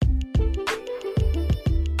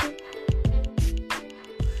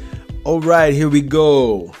All right, here we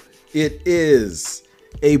go. It is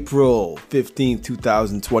April 15th,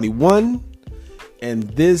 2021, and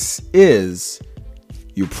this is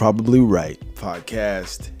You're Probably Right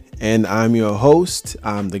podcast. And I'm your host.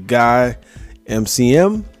 I'm the guy,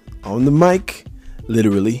 MCM, on the mic,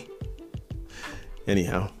 literally.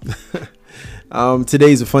 Anyhow,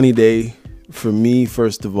 today's a funny day for me.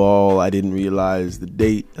 First of all, I didn't realize the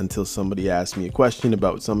date until somebody asked me a question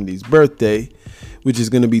about somebody's birthday, which is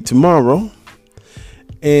going to be tomorrow.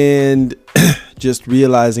 And just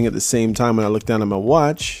realizing at the same time when I looked down at my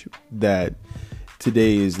watch that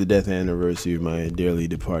today is the death anniversary of my dearly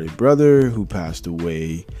departed brother who passed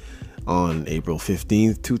away on April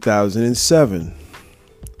 15th, 2007.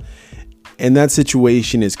 And that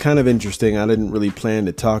situation is kind of interesting. I didn't really plan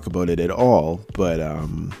to talk about it at all, but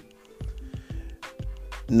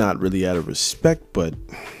not really out of respect, but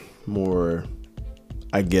more,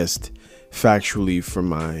 I guess, factually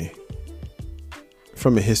from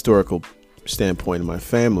a historical standpoint of my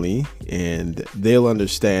family, and they'll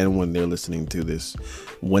understand when they're listening to this,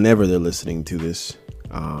 whenever they're listening to this,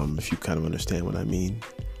 if you kind of understand what I mean.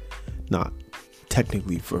 Not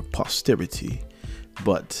technically for posterity,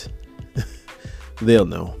 but they'll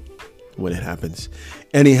know when it happens.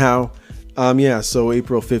 Anyhow, so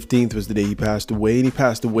April 15th was the day he passed away, and he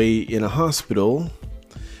passed away in a hospital.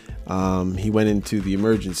 He went into the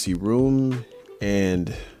emergency room, and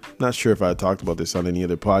I'm not sure if I talked about this on any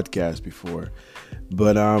other podcast before,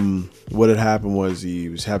 but what had happened was he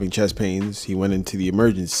was having chest pains. He went into the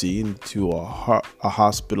emergency into a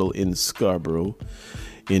hospital in Scarborough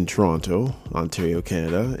in Toronto, Ontario,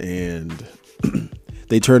 Canada, and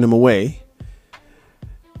they turned him away.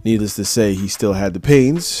 Needless to say, he still had the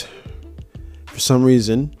pains. For some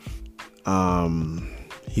reason,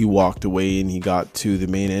 he walked away and he got to the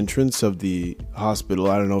main entrance of the hospital.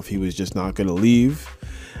 I don't know if he was just not going to leave,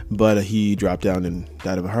 but he dropped down and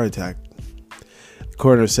died of a heart attack. The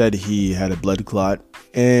coroner said he had a blood clot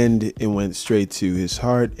and it went straight to his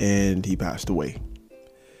heart and he passed away.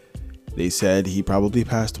 They said he probably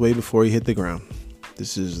passed away before he hit the ground.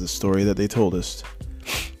 This is the story that they told us.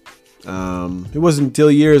 It wasn't until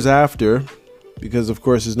years after, because of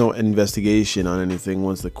course there's no investigation on anything.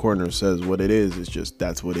 Once the coroner says what it is, it's just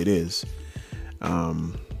that's what it is.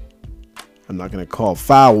 I'm not going to call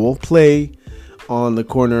foul play on the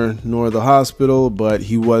coroner nor the hospital, but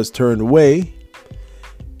he was turned away,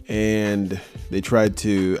 and they tried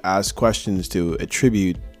to ask questions to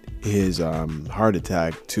attribute his heart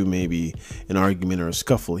attack to maybe an argument or a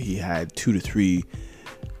scuffle he had 2 to 3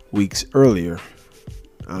 weeks earlier.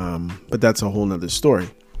 But that's a whole nother story.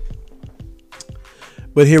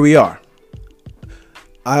 But here we are.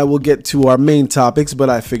 I will get to our main topics, but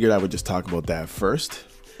I figured I would just talk about that first.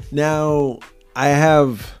 Now, I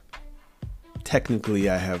have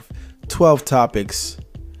 12 topics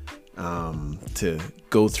to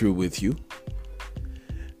go through with you.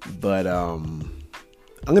 But I'm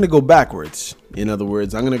going to go backwards. In other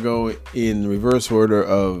words, I'm going to go in reverse order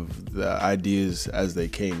of the ideas as they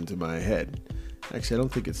came to my head. Actually, I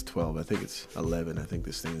don't think it's 12. I think it's 11. I think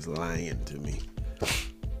this thing is lying to me.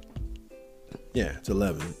 Yeah, it's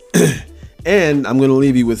 11. And I'm going to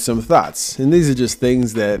leave you with some thoughts. And these are just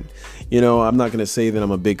things that, I'm not going to say that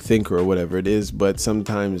I'm a big thinker or whatever it is, but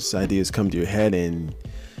sometimes ideas come to your head and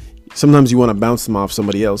sometimes you want to bounce them off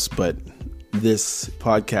somebody else. But this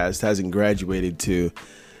podcast hasn't graduated to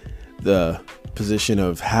the position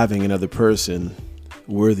of having another person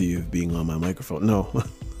worthy of being on my microphone. No,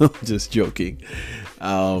 just joking.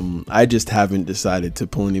 I just haven't decided to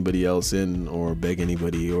pull anybody else in or beg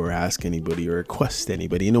anybody or ask anybody or request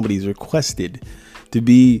anybody. Nobody's requested to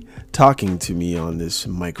be talking to me on this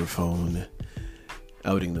microphone,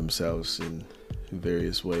 outing themselves in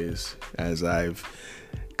various ways, as I've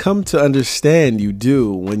come to understand you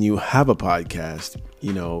do when you have a podcast.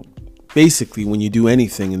 Basically when you do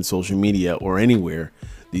anything in social media or anywhere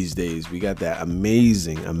these days, we got that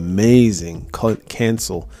amazing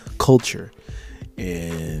cancel culture.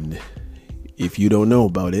 And if you don't know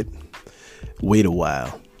about it, wait a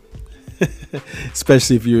while.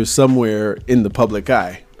 Especially if you're somewhere in the public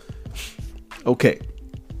eye. Okay.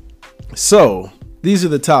 So these are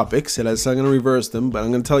the topics, and I'm going to reverse them, but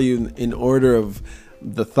I'm going to tell you in order of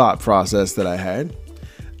the thought process that I had.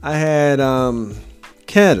 I had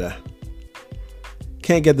Canada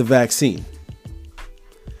can't get the vaccine.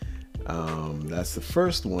 That's the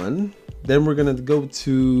first one. Then we're going to go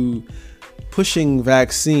to pushing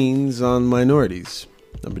vaccines on minorities.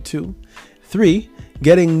 Number 2. 3,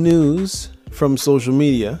 getting news from social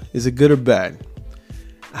media. Is it good or bad?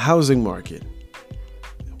 Housing market.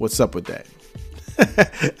 What's up with that?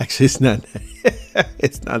 Actually, it's not.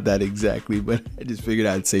 It's not that exactly, but I just figured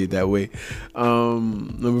I'd say it that way.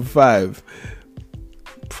 Number 5,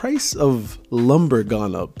 price of lumber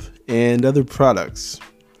gone up and other products.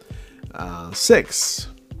 6,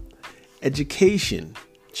 education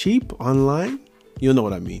cheap online. You'll know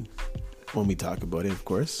what I mean when we talk about it, of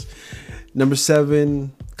course. Number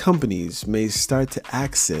 7, companies may start to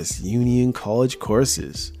access union college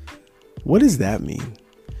courses. What does that mean?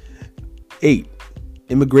 8,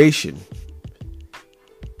 immigration.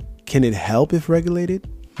 Can it help if regulated?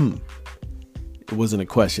 It wasn't a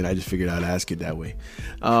question. I just figured I'd ask it that way.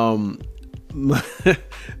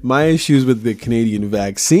 My issues with the Canadian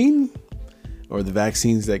vaccine, or the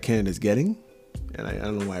vaccines that Canada's getting. And I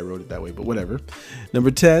don't know why I wrote it that way, but whatever.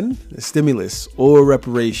 Number 10, stimulus or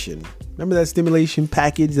reparation. Remember that stimulation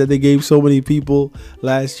package that they gave so many people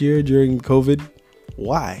last year during COVID?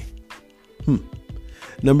 Why?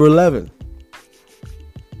 Number 11,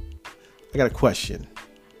 I got a question.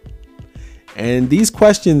 And these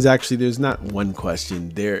questions, actually, there's not one question.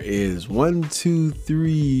 There is 1, 2,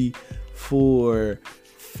 3, 4,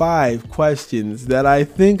 5 questions that I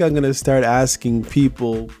think I'm going to start asking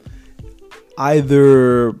people,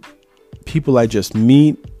 either people I just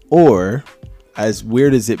meet, or, as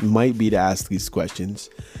weird as it might be to ask these questions,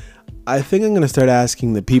 I think I'm going to start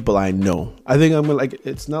asking the people I know. I think I'm going to,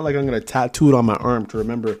 it's not like I'm going to tattoo it on my arm to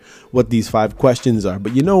remember what these 5 questions are.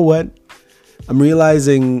 But you know what? I'm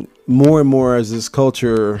realizing more and more as this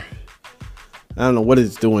culture, I don't know what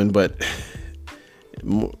it's doing, but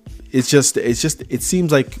it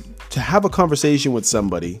seems like to have a conversation with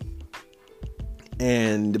somebody,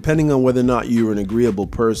 and depending on whether or not you're an agreeable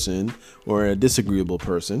person or a disagreeable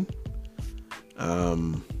person,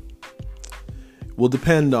 will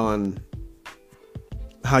depend on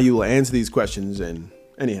how you will answer these questions. And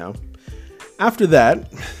anyhow, after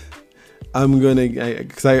that,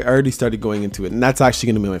 because I already started going into it, and that's actually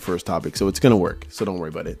going to be my first topic, so it's going to work, so don't worry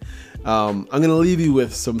about it. I'm going to leave you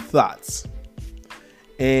with some thoughts,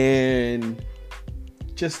 and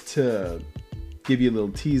just to give you a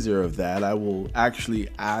little teaser of that, I will actually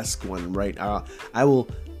ask one right now. I will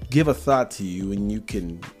give a thought to you, and you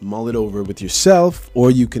can mull it over with yourself, or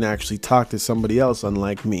you can actually talk to somebody else,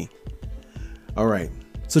 unlike me. All right,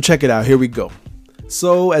 so check it out. Here we go.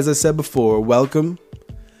 So, as I said before, welcome.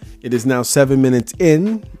 It is now 7 minutes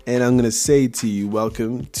in, and I'm going to say to you,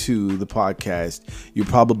 welcome to the podcast. You're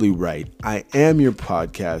probably right. I am your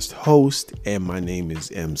podcast host, and my name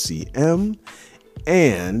is MCM,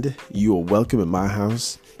 and you are welcome at my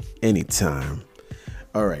house anytime.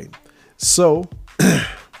 All right. So I'm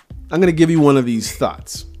going to give you one of these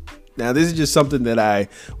thoughts. Now, this is just something that I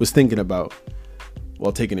was thinking about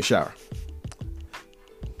while taking a shower.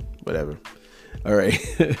 Whatever. All right.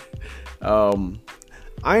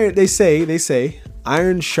 Iron. They say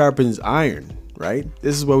iron sharpens iron, right?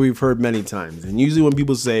 This is what we've heard many times. And usually when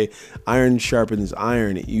people say iron sharpens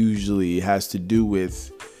iron, it usually has to do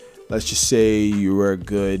with, let's just say you were a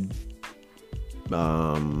good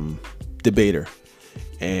debater.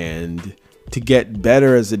 And to get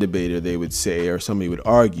better as a debater, they would say, or somebody would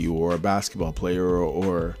argue, or a basketball player,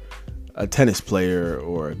 or a tennis player,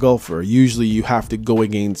 or a golfer, usually you have to go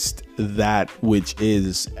against that which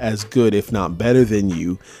is as good, if not better than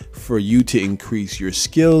you, for you to increase your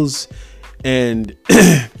skills and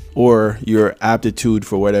or your aptitude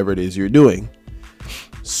for whatever it is you're doing.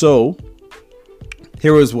 So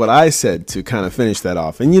here was what I said to kind of finish that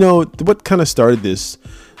off. And you know what kind of started this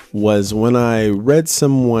was when I read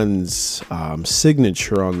someone's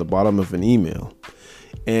signature on the bottom of an email,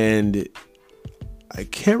 and I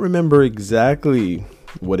can't remember exactly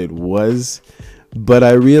what it was, but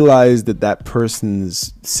I realized that that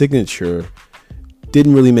person's signature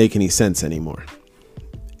didn't really make any sense anymore.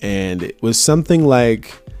 And it was something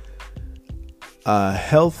like, a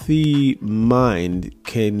healthy mind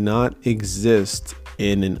cannot exist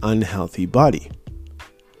in an unhealthy body.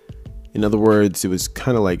 In other words, it was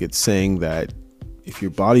kind of like it's saying that if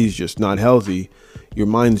your body's just not healthy, your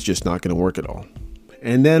mind's just not going to work at all.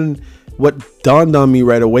 And then what dawned on me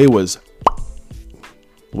right away was,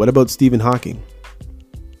 what about Stephen Hawking?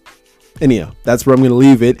 Anyhow, that's where I'm going to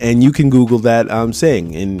leave it. And you can Google that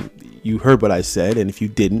saying. And you heard what I said. And if you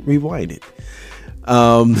didn't, rewind it.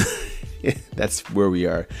 That's where we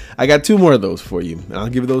are. I got 2 more of those for you. And I'll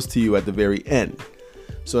give those to you at the very end.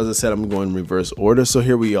 So as I said, I'm going in reverse order. So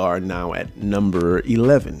here we are now at number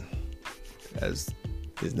 11. As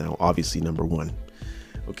is now obviously number 1.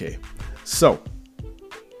 Okay. So,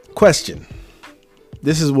 question.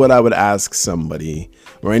 This is what I would ask somebody,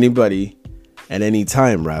 or anybody at any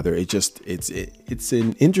time, rather. It's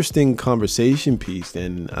an interesting conversation piece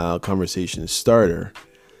and conversation starter.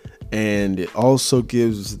 And it also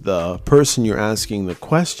gives the person you're asking the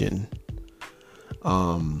question,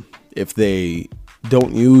 if they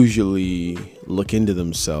don't usually look into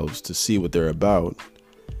themselves to see what they're about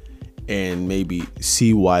and maybe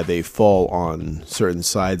see why they fall on certain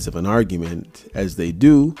sides of an argument as they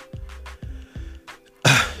do,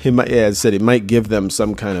 it might, as I said, it might give them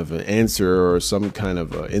some kind of an answer or some kind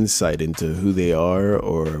of insight into who they are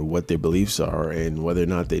or what their beliefs are and whether or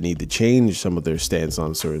not they need to change some of their stance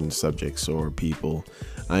on certain subjects or people.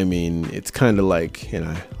 I mean, it's kind of like, and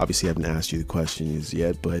I obviously haven't asked you the questions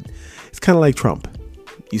yet, but it's kind of like Trump.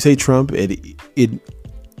 You say Trump,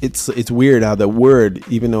 it's weird how the word,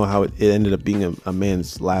 even though how it ended up being a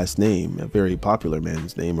man's last name, a very popular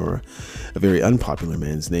man's name or a very unpopular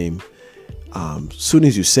man's name, soon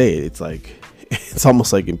as you say it, it's like, it's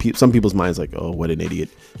almost like in some people's minds, like, oh, what an idiot,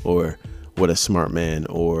 or what a smart man,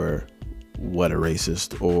 or what a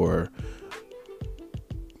racist, or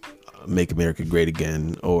make America great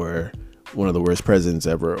again, or one of the worst presidents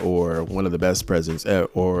ever, or one of the best presidents ever,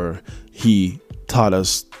 or he taught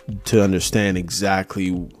us to understand exactly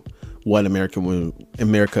what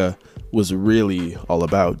America was really all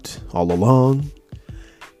about all along.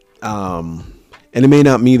 And it may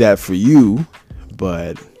not mean that for you,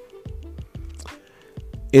 but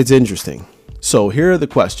it's interesting. So here are the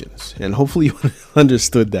questions, and hopefully you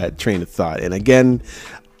understood that train of thought. And again,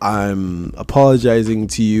 I'm apologizing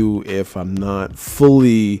to you if I'm not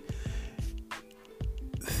fully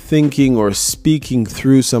thinking or speaking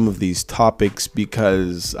through some of these topics,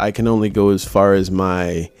 because I can only go as far as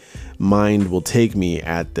my mind will take me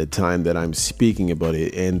at the time that I'm speaking about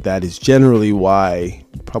it. And that is generally why,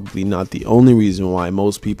 probably not the only reason why,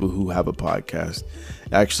 most people who have a podcast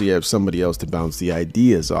actually have somebody else to bounce the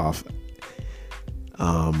ideas off.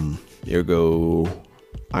 Ergo,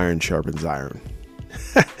 iron sharpens iron.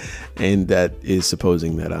 And that is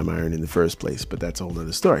supposing that I'm iron in the first place, but that's a whole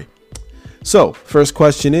nother story. So, first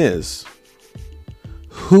question is,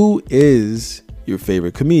 who is your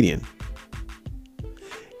favorite comedian?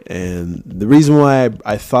 And the reason why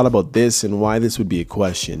I thought about this and why this would be a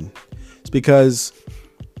question is because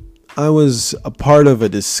I was a part of a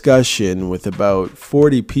discussion with about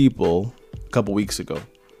 40 people a couple weeks ago.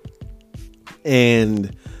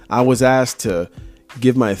 And I was asked to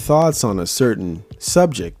give my thoughts on a certain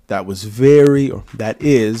subject that is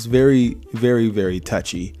very, very, very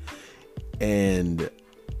touchy. And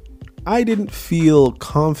I didn't feel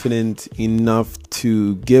confident enough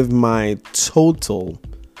to give my total,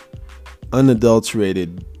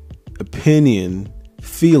 unadulterated opinion,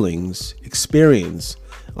 feelings, experience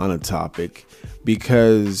on a topic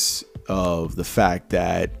because of the fact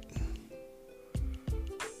that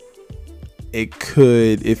it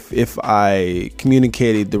could, if I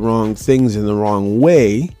communicated the wrong things in the wrong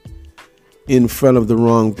way in front of the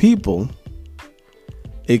wrong people,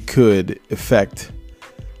 it could affect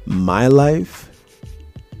my life,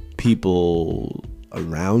 people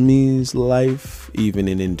around me's life, even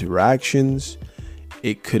in interactions.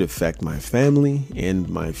 It could affect my family and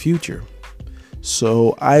my future.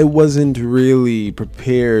 So I wasn't really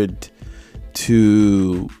prepared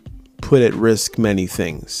to put at risk many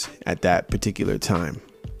things at that particular time.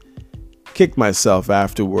 Kicked myself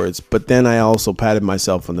afterwards, but then I also patted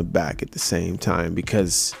myself on the back at the same time,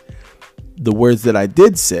 because the words that I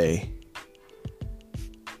did say,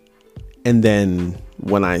 and then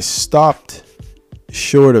when I stopped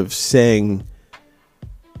short of saying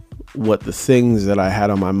what the things that I had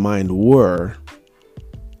on my mind were,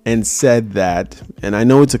 and said that, and I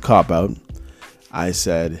know it's a cop-out, I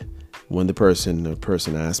said, when the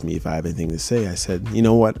person asked me if I have anything to say, I said, you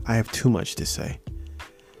know what, I have too much to say.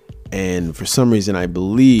 And for some reason, I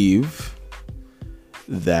believe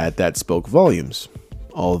that spoke volumes,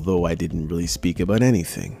 although I didn't really speak about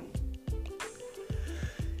anything.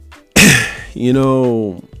 You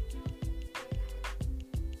know,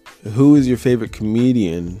 who is your favorite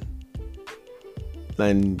comedian?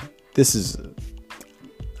 And this is,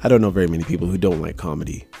 I don't know very many people who don't like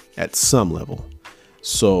comedy at some level.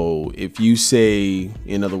 So if you say,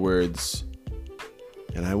 in other words,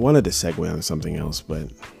 and I wanted to segue on something else,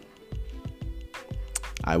 but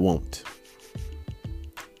I won't.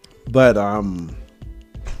 But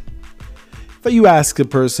if you ask a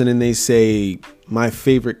person and they say, my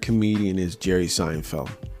favorite comedian is Jerry Seinfeld,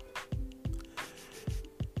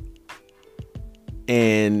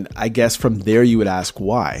 and I guess from there you would ask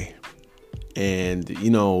why. And, you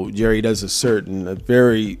know, Jerry does a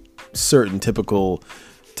very certain typical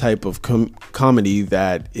type of comedy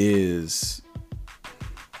that is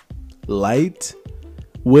light,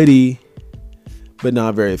 witty, but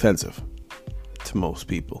not very offensive to most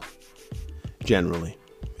people, generally.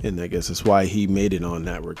 And I guess that's why he made it on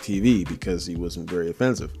network TV, because he wasn't very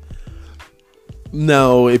offensive.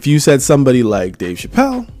 Now, if you said somebody like Dave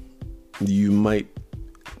Chappelle, you might,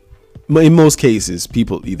 in most cases,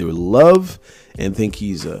 people either love and think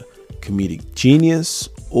he's a comedic genius,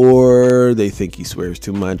 or they think he swears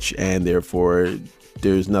too much, and therefore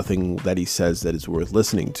there's nothing that he says that is worth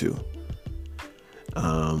listening to.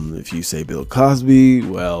 If you say Bill Cosby,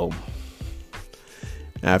 well,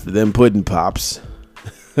 after them pudding pops,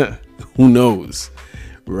 who knows,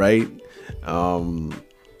 right?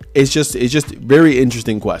 It's just very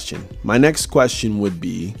interesting question. My next question would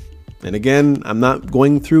be, and again, I'm not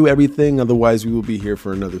going through everything, otherwise we will be here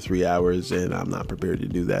for another 3 hours, and I'm not prepared to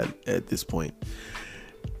do that at this point.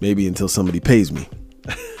 Maybe until somebody pays me.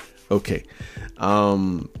 Okay.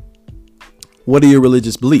 What are your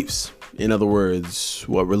religious beliefs? In other words,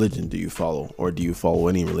 what religion do you follow? Or do you follow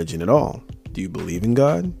any religion at all? Do you believe in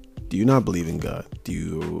God? Do you not believe in God? Do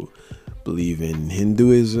you believe in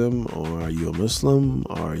Hinduism? Or are you a Muslim?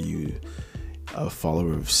 Are you a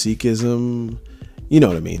follower of Sikhism? You know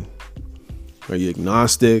what I mean. Are you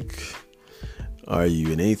agnostic? Are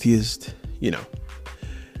you an atheist? You know.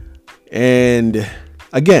 And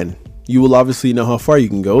again, you will obviously know how far you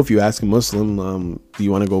can go if you ask a Muslim, do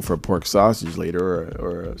you want to go for a pork sausage later,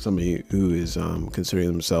 or somebody who is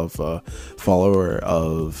considering themselves a follower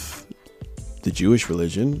of the Jewish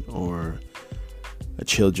religion, or a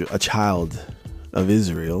child of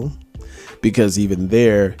Israel, because even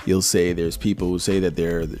there you'll say there's people who say that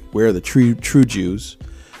we're the true Jews,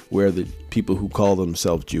 we're the people who call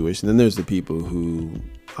themselves Jewish, and then there's the people who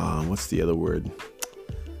what's the other word?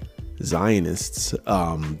 Zionists.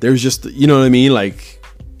 There's just, you know what I mean, like,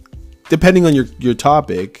 depending on your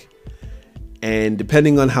topic, and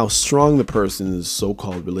depending on how strong the person's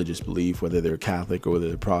so-called religious belief, whether they're Catholic or whether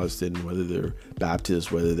they're Protestant, whether they're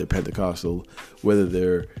Baptist, whether they're Pentecostal, whether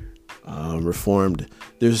they're Reformed,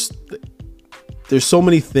 there's so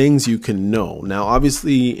many things you can know. Now,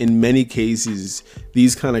 obviously, in many cases,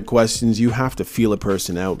 these kind of questions, you have to feel a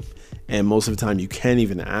person out. And most of the time you can't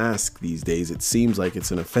even ask these days. It seems like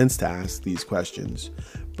it's an offense to ask these questions.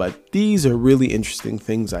 But these are really interesting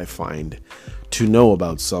things I find to know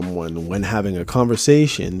about someone when having a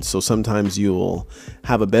conversation. So sometimes you'll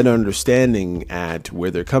have a better understanding at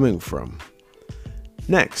where they're coming from.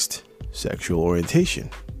 Next, sexual orientation.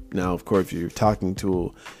 Now, of course, if you're talking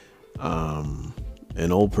to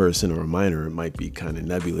an old person or a minor, it might be kind of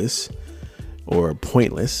nebulous or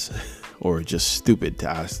pointless, or just stupid to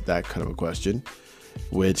ask that kind of a question,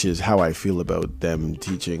 which is how I feel about them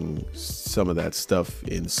teaching some of that stuff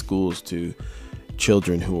in schools to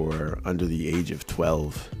children who are under the age of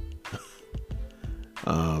 12.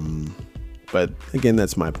 But again,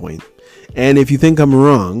 that's my point. And if you think I'm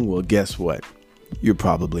wrong, well, guess what? You're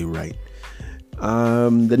probably right.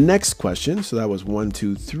 The next question, so that was 1,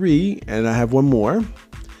 2, 3, and I have one more.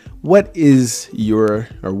 What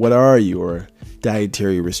are your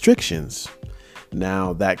dietary restrictions?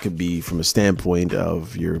 Now, that could be from a standpoint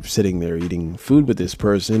of you're sitting there eating food with this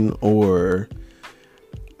person, or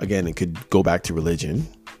again, it could go back to religion,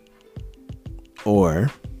 or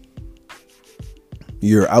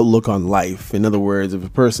your outlook on life. In other words, if a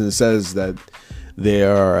person says that they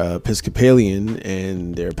are Episcopalian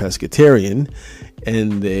and they're pescatarian,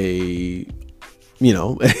 and they, you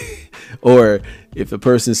know, or if a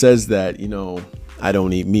person says that, you know, I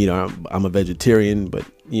don't eat meat, I'm a vegetarian, but,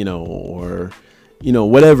 you know, or, you know,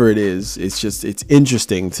 whatever it is, it's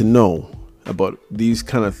interesting to know about these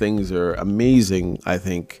kind of things. Are amazing, I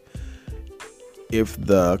think, if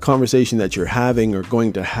the conversation that you're having or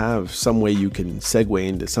going to have some way you can segue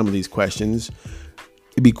into some of these questions,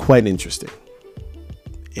 it'd be quite interesting.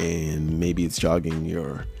 And maybe it's jogging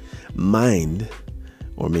your mind,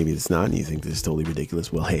 or maybe it's not, and you think this is totally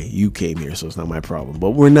ridiculous. Well, hey, you came here, so it's not my problem.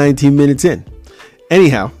 But we're 19 minutes in.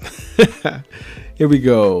 Anyhow, here we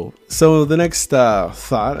go. So the next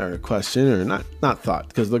thought or question, or not thought,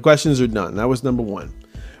 because the questions are done. That was number 1.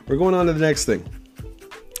 We're going on to the next thing.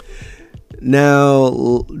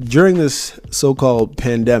 Now, during this so-called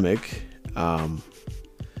pandemic,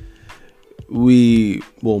 many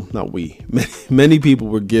people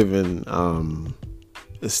were given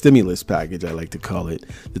a stimulus package, I like to call it,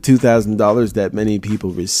 the $2,000 that many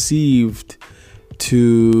people received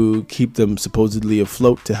to keep them supposedly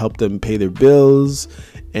afloat, to help them pay their bills.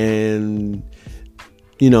 And,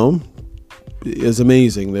 you know, it was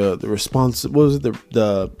amazing. The response, what was it?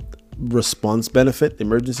 The response benefit, the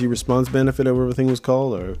emergency response benefit, or everything was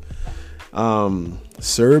called, or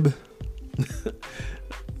CERB,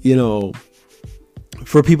 you know,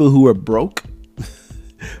 for people who are broke,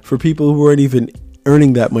 for people who weren't even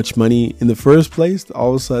earning that much money in the first place.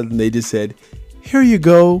 All of a sudden, they just said, here you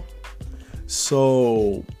go.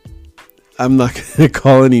 So I'm not going to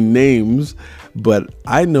call any names, but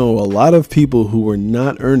I know a lot of people who were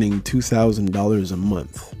not earning $2,000 a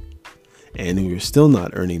month, and who are still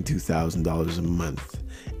not earning $2,000 a month.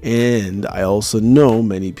 And I also know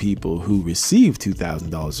many people who receive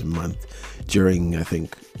 $2,000 a month during, I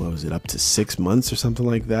think, what was it, up to 6 months or something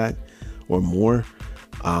like that, or more.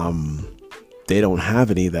 They don't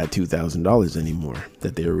have any of that $2,000 anymore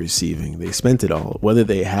that they were receiving. They spent it all, whether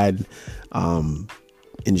they had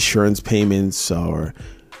insurance payments or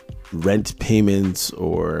rent payments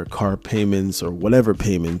or car payments or whatever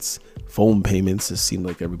payments, phone payments. It seemed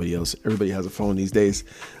like everybody has a phone these days.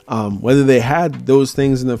 Whether they had those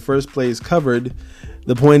things in the first place covered,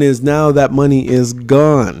 the point is now that money is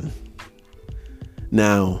gone.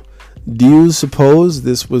 Now, do you suppose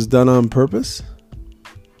this was done on purpose?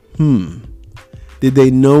 Did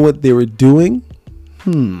they know what they were doing?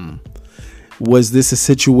 Was this a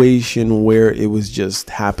situation where it was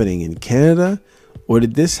just happening in Canada? Or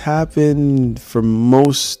did this happen for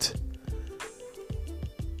most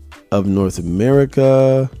of North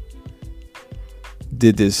America?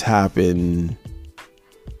 Did this happen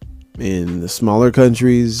in the smaller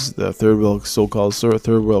countries, the so-called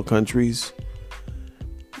third world countries?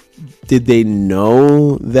 Did they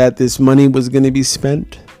know that this money was going to be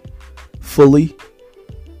spent fully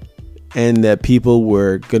and that people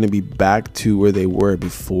were going to be back to where they were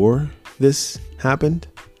before this happened?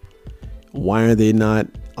 Why are they not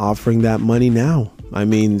offering that money now? I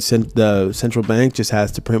mean, the central bank just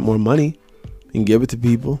has to print more money and give it to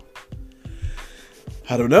people.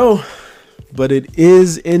 I don't know, but it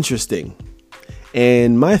is interesting.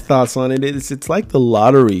 And my thoughts on it is it's like the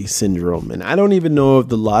lottery syndrome. And I don't even know if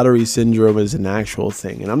the lottery syndrome is an actual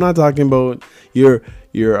thing. And I'm not talking about your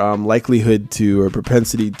likelihood to or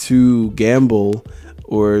propensity to gamble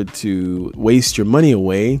or to waste your money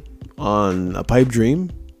away on a pipe dream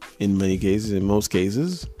in most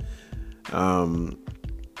cases.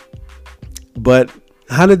 But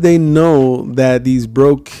how did they know that these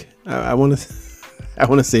broke? I want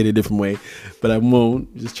to say it a different way, but I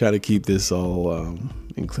won't. Just try to keep this all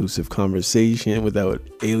inclusive conversation without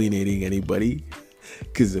alienating anybody,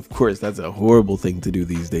 because of course that's a horrible thing to do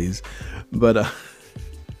these days. But I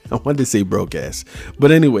wanted to say broke ass,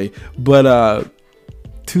 but anyway.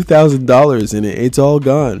 $2,000 in it, it's all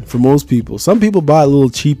gone for most people. Some people buy a little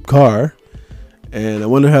cheap car, and I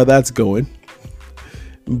wonder how that's going.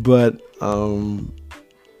 But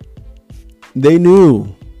they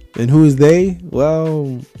knew. And who is they?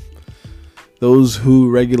 Well, those who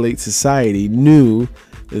regulate society knew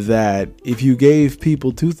that if you gave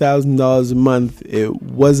people $2,000 a month, it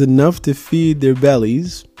was enough to feed their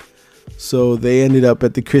bellies. So they ended up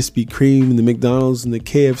at the Krispy Kreme and the McDonald's and the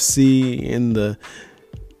KFC and the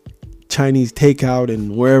Chinese takeout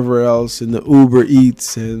and wherever else, and the Uber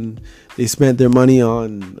Eats, and they spent their money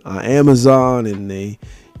on Amazon, and they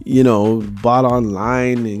bought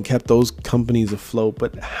online and kept those companies afloat.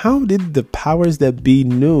 But how did the powers that be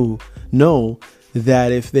know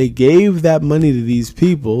that if they gave that money to these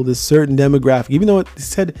people, this certain demographic, even though it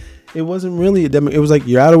said it wasn't really it was like,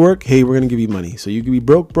 you're out of work, hey, we're gonna give you money, so you could be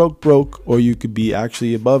broke, or you could be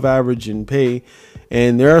actually above average in pay.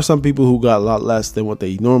 And there are some people who got a lot less than what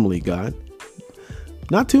they normally got.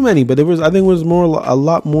 Not too many, but I think it was a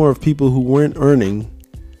lot more of people who weren't earning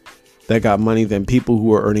that got money than people who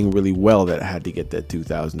were earning really well that had to get that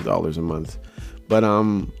 $2,000 a month. But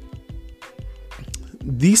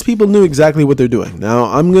these people knew exactly what they're doing. Now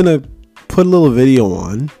I'm gonna put a little video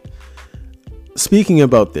on speaking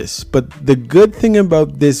about this. But the good thing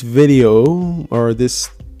about this video or this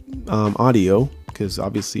audio, because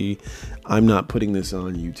obviously I'm not putting this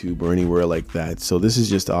on YouTube or anywhere like that, so this is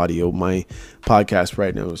just audio. My podcast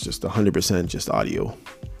right now is just 100% just audio.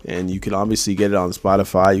 And you can obviously get it on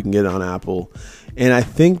Spotify, you can get it on Apple, and I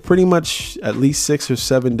think pretty much at least 6 or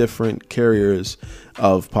 7 different carriers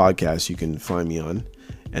of podcasts you can find me on.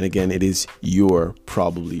 And again, it is You're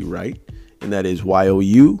Probably Right, and that is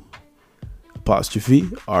YOU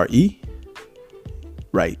 _RE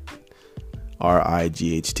right,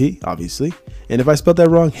 RIGHT, obviously. And if I spelled that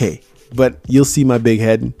wrong, hey, but you'll see my big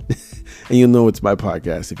head and you'll know it's my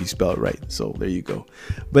podcast if you spell it right. So there you go.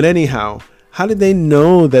 But anyhow, how did they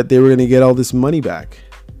know that they were going to get all this money back?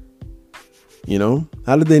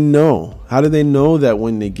 How did they know? How did they know that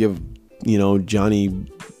when they give, Johnny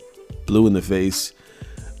Blue in the face,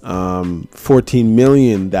 14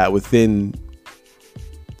 million, that within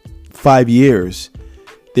 5 years,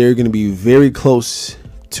 they're going to be very close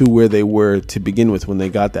to where they were to begin with when they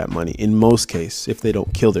got that money, in most cases, if they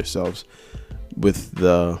don't kill themselves with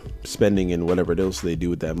the spending and whatever else they do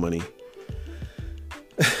with that money.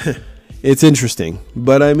 It's interesting.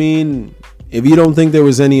 But I mean, if you don't think there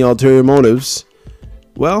was any ulterior motives,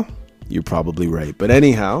 well, you're probably right. But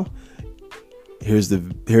anyhow, here's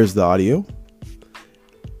the audio.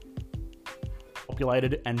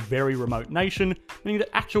 Populated and very remote nation, meaning that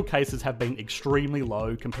actual cases have been extremely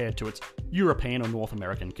low compared to its European or North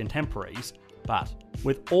American contemporaries. But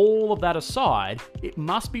with all of that aside, it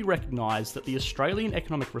must be recognised that the Australian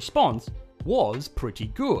economic response was pretty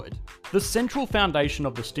good. The central foundation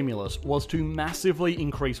of the stimulus was to massively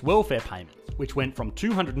increase welfare payments, which went from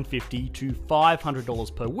 $250 to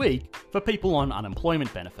 $500 per week for people on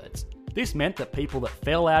unemployment benefits. This meant that people that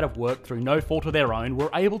fell out of work through no fault of their own were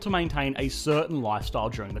able to maintain a certain lifestyle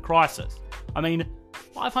during the crisis. I mean,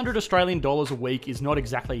 $500 Australian dollars a week is not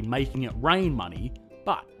exactly making it rain money,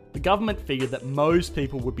 but the government figured that most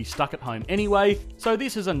people would be stuck at home anyway, so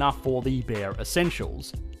this is enough for the bare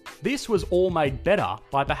essentials. This was all made better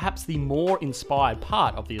by perhaps the more inspired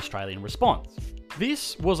part of the Australian response.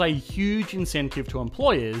 This was a huge incentive to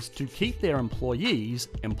employers to keep their employees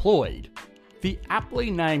employed. The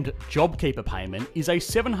aptly named JobKeeper payment is a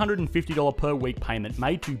 $750 per week payment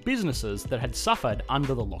made to businesses that had suffered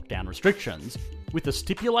under the lockdown restrictions, with the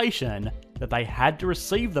stipulation that they had to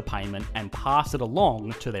receive the payment and pass it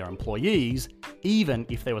along to their employees, even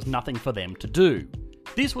if there was nothing for them to do.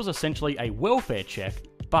 This was essentially a welfare check,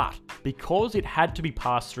 but because it had to be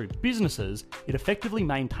passed through businesses, it effectively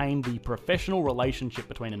maintained the professional relationship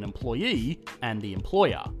between an employee and the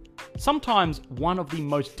employer. Sometimes one of the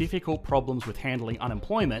most difficult problems with handling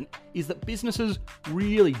unemployment is that businesses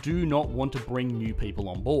really do not want to bring new people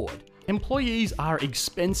on board. Employees are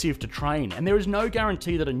expensive to train, and there is no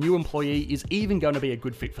guarantee that a new employee is even going to be a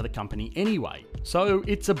good fit for the company anyway. So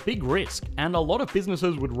it's a big risk, and a lot of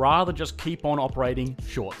businesses would rather just keep on operating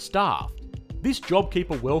short-staffed. This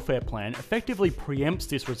JobKeeper welfare plan effectively preempts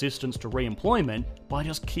this resistance to re-employment by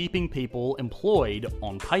just keeping people employed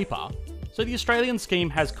on paper. So the Australian scheme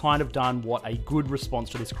has kind of done what a good response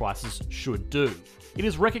to this crisis should do. It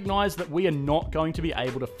has recognised that we are not going to be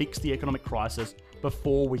able to fix the economic crisis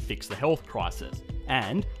before we fix the health crisis,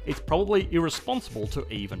 and it's probably irresponsible to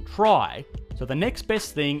even try. So the next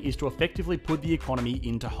best thing is to effectively put the economy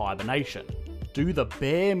into hibernation. Do the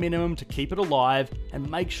bare minimum to keep it alive and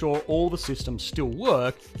make sure all the systems still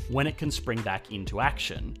work when it can spring back into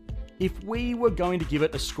action. If we were going to give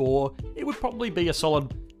it a score, it would probably be a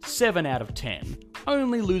solid 7 out of 10,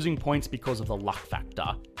 only losing points because of the luck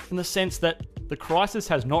factor, in the sense that the crisis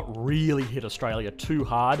has not really hit Australia too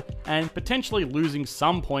hard, and potentially losing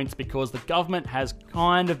some points because the government has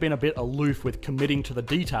kind of been a bit aloof with committing to the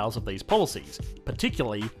details of these policies,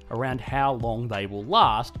 particularly around how long they will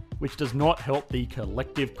last, which does not help the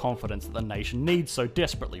collective confidence that the nation needs so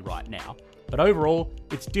desperately right now. But overall,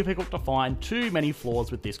 it's difficult to find too many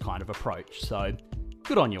flaws with this kind of approach, so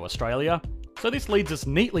good on you, Australia. So this leads us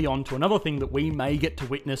neatly on to another thing that we may get to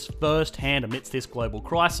witness firsthand amidst this global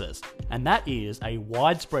crisis, and that is a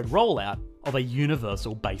widespread rollout of a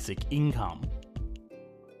universal basic income.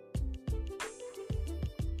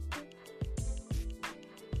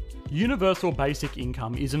 Universal basic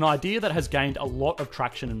income is an idea that has gained a lot of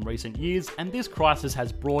traction in recent years, and this crisis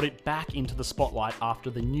has brought it back into the spotlight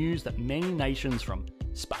after the news that many nations from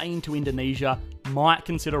Spain to Indonesia might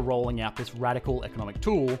consider rolling out this radical economic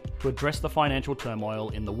tool to address the financial turmoil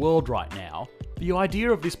in the world right now. The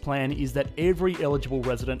idea of this plan is that every eligible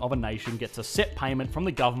resident of a nation gets a set payment from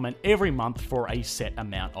the government every month for a set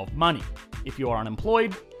amount of money. If you are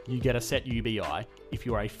unemployed, you get a set UBI. If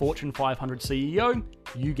you are a Fortune 500 CEO,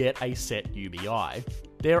 you get a set UBI.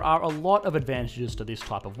 There are a lot of advantages to this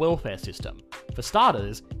type of welfare system. For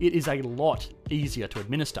starters, it is a lot easier to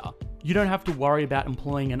administer. You don't have to worry about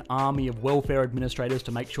employing an army of welfare administrators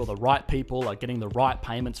to make sure the right people are getting the right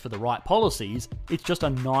payments for the right policies. It's just a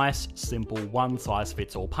nice, simple,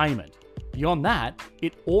 one-size-fits-all payment. Beyond that,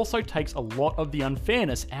 it also takes a lot of the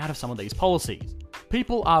unfairness out of some of these policies.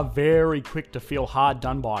 People are very quick to feel hard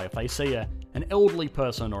done by if they see an elderly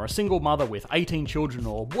person or a single mother with 18 children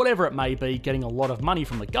or whatever it may be getting a lot of money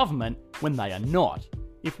from the government when they are not.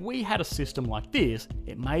 If we had a system like this,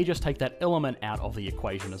 it may just take that element out of the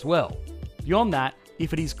equation as well. Beyond that,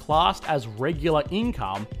 if it is classed as regular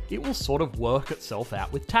income, it will sort of work itself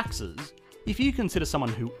out with taxes. If you consider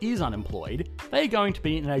someone who is unemployed, they're going to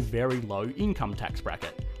be in a very low income tax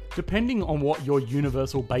bracket. Depending on what your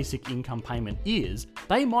universal basic income payment is,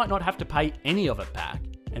 they might not have to pay any of it back.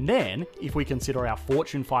 And then, if we consider our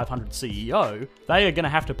Fortune 500 CEO, they are going to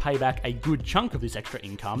have to pay back a good chunk of this extra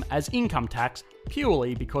income as income tax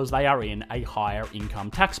purely because they are in a higher income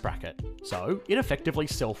tax bracket. So it effectively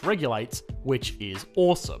self-regulates, which is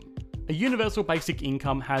awesome. A universal basic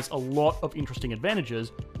income has a lot of interesting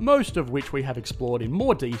advantages, most of which we have explored in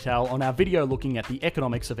more detail on our video looking at the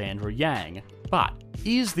economics of Andrew Yang. But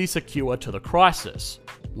is this a cure to the crisis?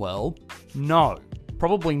 Well, no,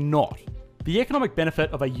 probably not. The economic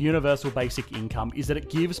benefit of a universal basic income is that it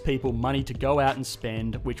gives people money to go out and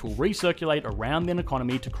spend, which will recirculate around the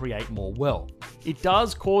economy to create more wealth. It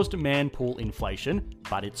does cause demand pull inflation,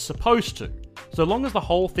 but it's supposed to. So long as the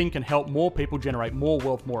whole thing can help more people generate more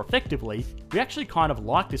wealth more effectively, we actually kind of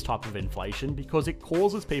like this type of inflation because it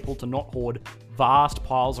causes people to not hoard vast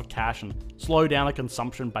piles of cash and slow down the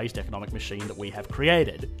consumption-based economic machine that we have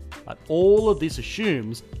created. But all of this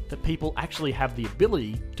assumes that people actually have the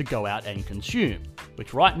ability to go out and consume,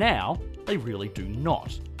 which right now, they really do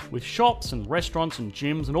not. With shops and restaurants and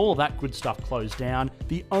gyms and all of that good stuff closed down,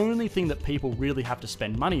 the only thing that people really have to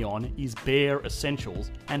spend money on is bare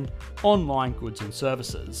essentials and online goods and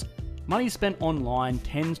services. Money spent online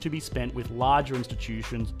tends to be spent with larger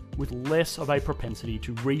institutions with less of a propensity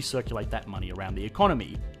to recirculate that money around the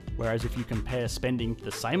economy. Whereas if you compare spending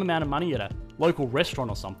the same amount of money at a local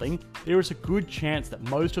restaurant or something, there is a good chance that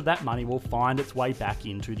most of that money will find its way back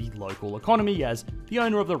into the local economy as the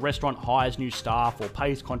owner of the restaurant hires new staff or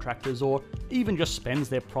pays contractors or even just spends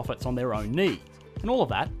their profits on their own needs. And all of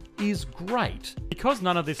that is great. Because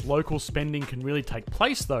none of this local spending can really take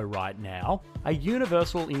place though right now, a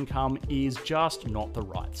universal income is just not the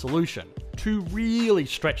right solution. To really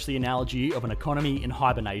stretch the analogy of an economy in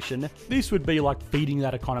hibernation, this would be like feeding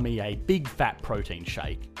that economy a big fat protein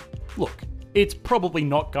shake. Look, it's probably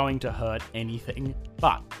not going to hurt anything,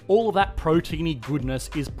 but all of that proteiny goodness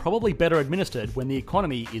is probably better administered when the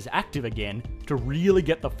economy is active again to really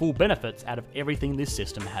get the full benefits out of everything this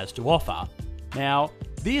system has to offer. Now,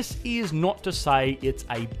 this is not to say it's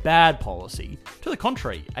a bad policy. To the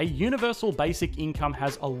contrary, a universal basic income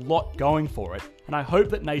has a lot going for it, and I hope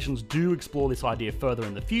that nations do explore this idea further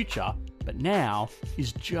in the future, but now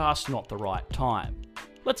is just not the right time.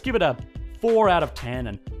 Let's give it a 4 out of 10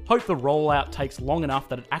 and hope the rollout takes long enough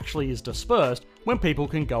that it actually is dispersed when people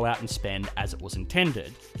can go out and spend as it was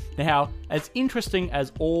intended. Now, as interesting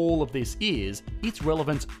as all of this is, its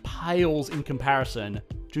relevance pales in comparison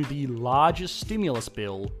to the largest stimulus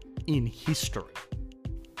bill in history.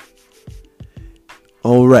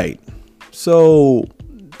 All right. So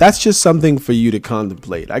that's just something for you to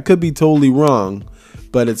contemplate. I could be totally wrong,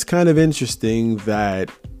 but it's kind of interesting that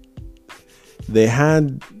they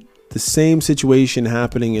had the same situation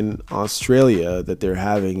happening in Australia that they're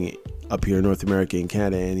having up here in North America and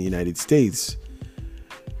Canada and the United States.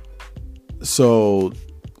 So,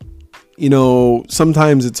 you know,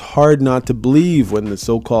 sometimes it's hard not to believe when the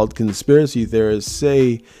so-called conspiracy theorists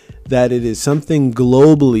say that it is something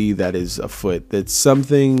globally that is afoot, that's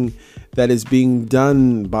something that is being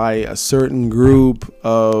done by a certain group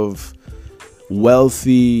of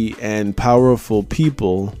wealthy and powerful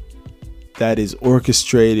people that is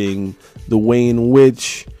orchestrating the way in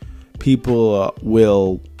which people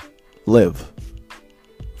will live,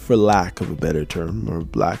 for lack of a better term or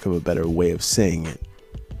lack of a better way of saying it.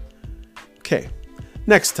 Okay,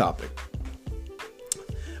 next topic.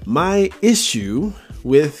 My issue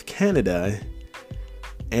with Canada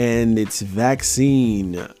and its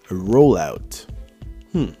vaccine rollout.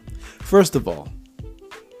 First of all,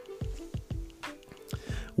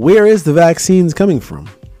 where is the vaccines coming from?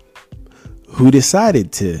 Who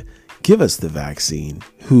decided to give us the vaccine?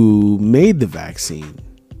 Who made the vaccine?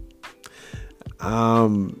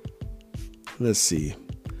 Let's see.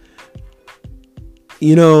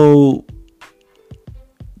 You know,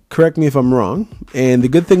 correct me if I'm wrong. And the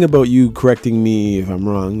good thing about you correcting me if I'm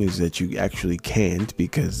wrong is that you actually can't,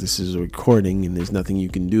 because this is a recording and there's nothing you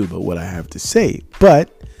can do about what I have to say.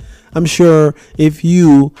 But I'm sure if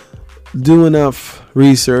you do enough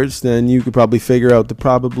research, then you could probably figure out the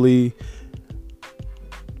probably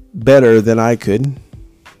better than I could.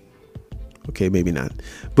 Okay, maybe not.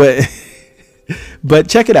 But but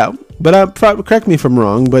check it out. But correct me if I'm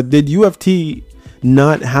wrong, but did UFT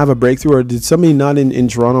not have a breakthrough, or did somebody not in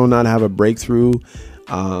Toronto not have a breakthrough?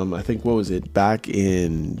 I think, what was it, back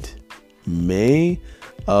in May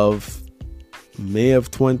of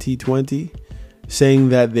 2020, saying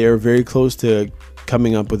that they're very close to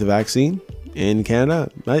coming up with a vaccine in Canada.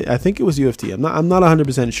 I think it was UFT. I'm not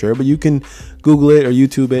 100% sure, but you can Google it or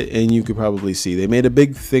YouTube it and you could probably see. They made a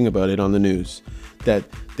big thing about it on the news that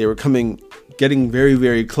they were getting very,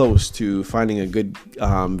 very close to finding a good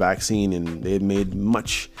vaccine, and they've made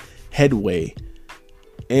much headway.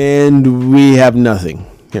 And we have nothing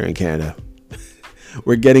here in Canada.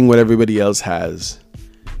 We're getting what everybody else has,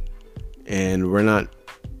 and we're not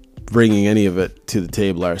bringing any of it to the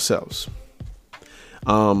table ourselves.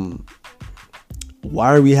 Why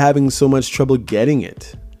are we having so much trouble getting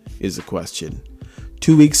it is the question.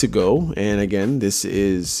 2 weeks ago, and again, this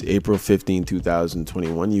is April 15,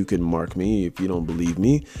 2021. You can mark me if you don't believe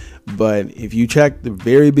me. But if you check the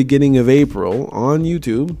very beginning of April on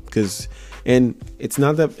YouTube, and it's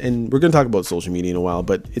not that, and we're going to talk about social media in a while,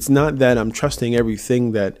 but it's not that I'm trusting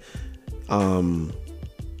everything that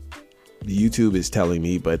YouTube is telling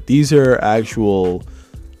me, but these are actual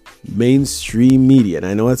mainstream media. And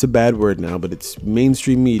I know that's a bad word now, but it's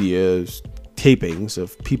mainstream media tapings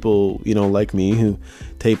of people, like me, who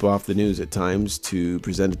tape off the news at times to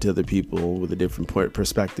present it to other people with a different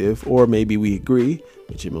perspective, or maybe we agree,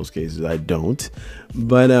 which in most cases I don't.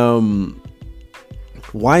 But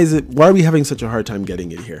why are we having such a hard time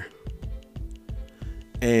getting it here?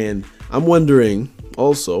 And I'm wondering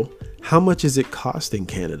also, how much is it costing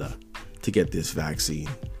Canada to get this vaccine?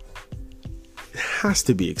 It has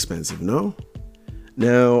to be expensive, no?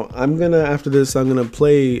 Now, after this, I'm gonna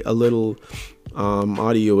play a little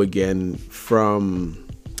audio again from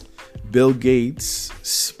Bill Gates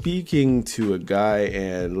speaking to a guy,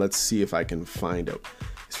 and let's see if I can find out.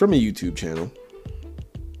 It's from a YouTube channel.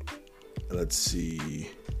 Let's see.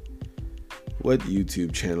 What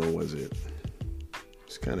YouTube channel was it?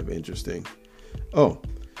 It's kind of interesting. Oh,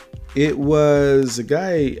 it was a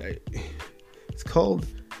guy. It's called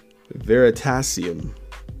Veritasium.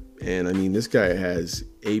 And I mean, this guy has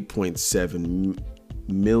 8.7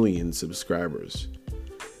 million subscribers.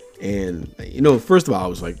 And, first of all, I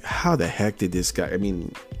was like, how the heck did this guy,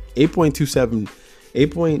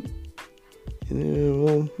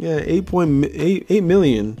 8.8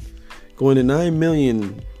 million going to 9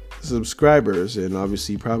 million subscribers, and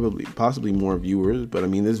obviously possibly more viewers. But I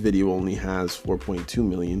mean, this video only has 4.2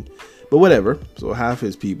 million, but whatever. So half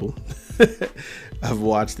his people have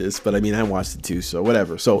watched this, but I mean, I watched it too, so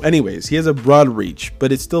whatever. So anyways, he has a broad reach,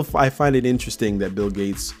 but it's still, I find it interesting that Bill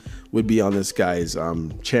Gates would be on this guy's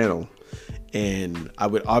channel. And I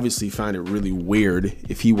would obviously find it really weird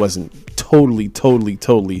if he wasn't totally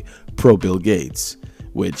pro Bill Gates,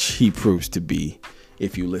 which he proves to be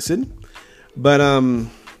if you listen. But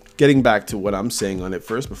getting back to what I'm saying on it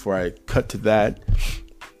first before I cut to that,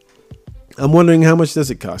 I'm wondering, how much does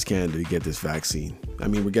it cost Canada to get this vaccine? I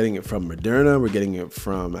mean, we're getting it from Moderna, we're getting it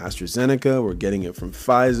from AstraZeneca, we're getting it from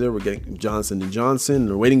Pfizer, we're getting it from Johnson & Johnson.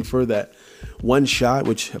 We're waiting for that one shot,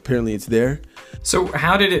 which apparently it's there. So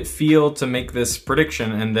how did it feel to make this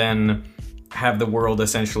prediction and then have the world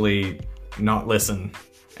essentially not listen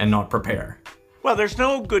and not prepare? Well, there's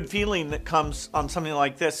no good feeling that comes on something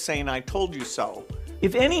like this saying, I told you so.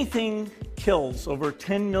 If anything kills over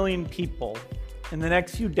 10 million people in the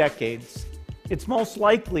next few decades, it's most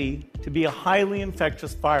likely to be a highly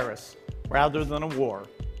infectious virus rather than a war.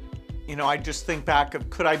 I just think back of,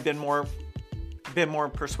 could I have been more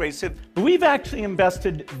persuasive? But we've actually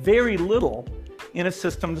invested very little in a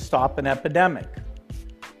system to stop an epidemic.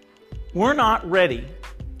 We're not ready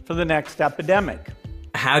for the next epidemic.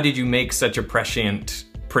 How did you make such a prescient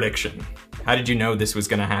prediction? How did you know this was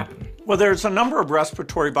going to happen? Well, there's a number of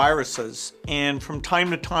respiratory viruses, and from time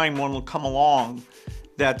to time one will come along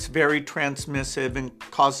that's very transmissive and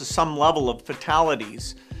causes some level of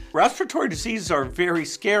fatalities. Respiratory diseases are very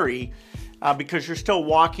scary because you're still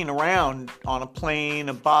walking around on a plane,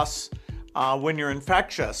 a bus, when you're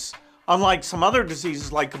infectious. Unlike some other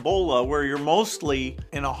diseases like Ebola, where you're mostly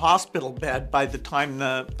in a hospital bed by the time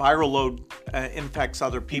the viral load infects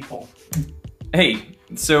other people. Hey,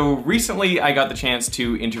 so recently I got the chance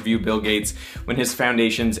to interview Bill Gates when his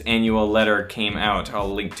foundation's annual letter came out.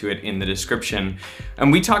 I'll link to it in the description.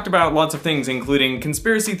 And we talked about lots of things, including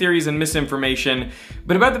conspiracy theories and misinformation.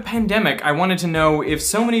 But about the pandemic, I wanted to know, if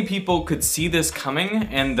so many people could see this coming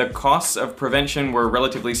and the costs of prevention were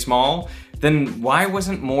relatively small, then why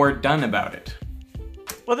wasn't more done about it?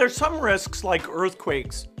 Well, there's some risks like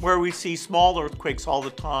earthquakes, where we see small earthquakes all the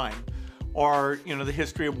time, or the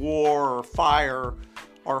history of war or fire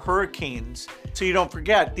or hurricanes. So you don't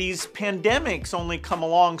forget, these pandemics only come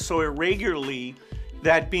along so irregularly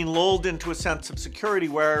that being lulled into a sense of security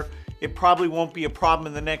where it probably won't be a problem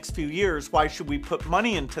in the next few years, why should we put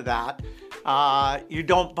money into that? You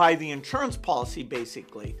don't buy the insurance policy,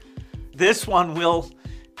 basically. This one will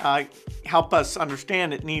help us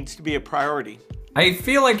understand it needs to be a priority. I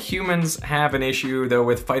feel like humans have an issue, though,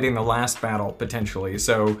 with fighting the last battle, potentially.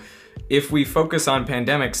 So if we focus on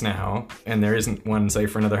pandemics now, and there isn't one, say,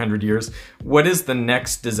 for another 100 years, what is the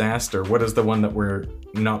next disaster? What is the one that we're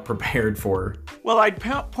not prepared for? Well, I'd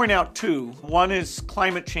point out two. One is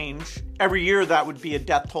climate change. Every year that would be a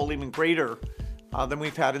death toll even greater than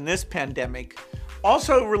we've had in this pandemic.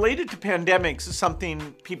 Also related to pandemics is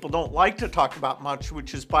something people don't like to talk about much,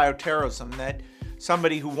 which is bioterrorism, that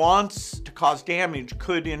somebody who wants to cause damage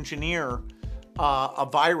could engineer a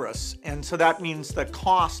virus. And so that means the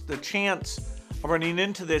cost, the chance of running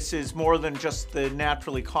into this is more than just the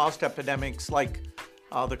naturally caused epidemics like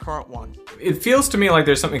the current one. It feels to me like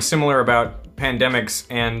there's something similar about pandemics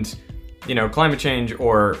and, you know, climate change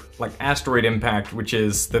or like asteroid impact, which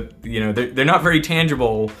is that, you know, they're not very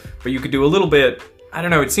tangible, but you could do a little bit. I don't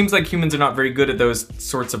know, it seems like humans are not very good at those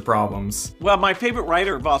sorts of problems. Well, my favorite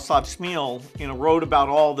writer, Václav Smil, wrote about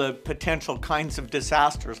all the potential kinds of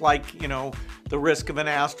disasters, like, the risk of an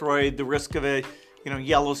asteroid, the risk of a,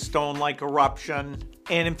 Yellowstone-like eruption.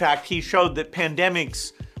 And in fact, he showed that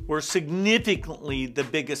pandemics were significantly the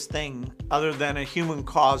biggest thing, other than a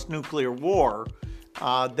human-caused nuclear war,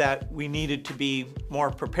 that we needed to be more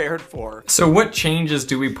prepared for. So what changes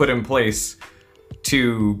do we put in place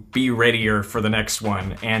to be readier for the next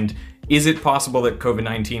one? And is it possible that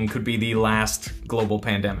COVID-19 could be the last global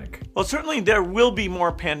pandemic? Well, certainly there will be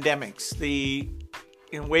more pandemics.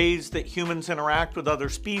 In ways that humans interact with other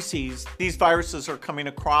species, these viruses are coming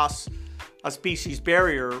across a species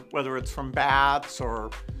barrier, whether it's from bats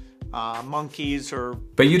or monkeys or...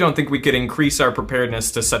 But you don't think we could increase our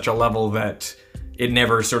preparedness to such a level that it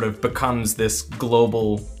never sort of becomes this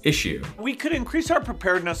global issue? We could increase our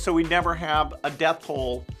preparedness so we never have a death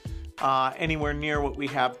toll anywhere near what we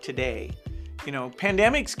have today.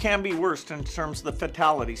 Pandemics can be worse in terms of the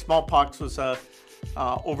fatality. Smallpox was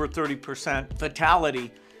over 30%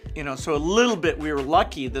 fatality. So a little bit we were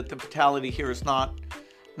lucky that the fatality here is not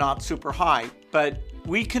super high. But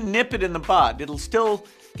we can nip it in the bud. It'll still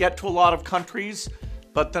get to a lot of countries,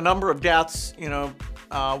 but the number of deaths,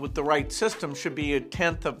 with the right system should be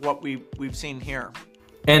 1/10 of what we've seen here.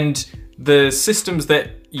 And the systems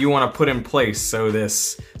that you want to put in place so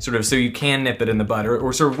you can nip it in the bud,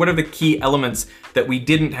 or sort of what are the key elements that we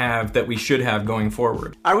didn't have that we should have going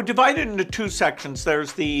forward? I would divide it into two sections.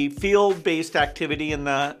 There's the field-based activity and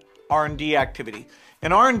the R&D activity.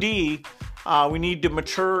 In R&D, we need to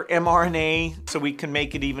mature mRNA so we can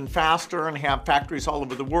make it even faster and have factories all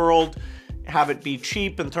over the world, have it be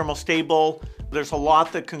cheap and thermostable. There's a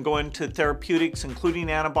lot that can go into therapeutics, including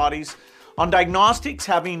antibodies. On diagnostics,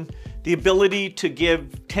 having the ability to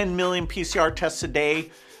give 10 million PCR tests a day.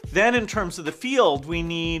 Then in terms of the field, we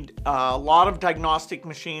need a lot of diagnostic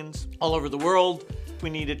machines all over the world. We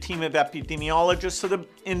need a team of epidemiologists. So the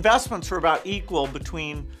investments are about equal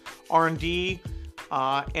between R&D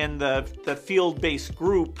and the field-based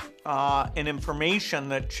group and information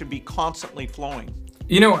that should be constantly flowing.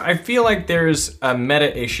 I feel like there's a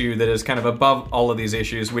meta issue that is kind of above all of these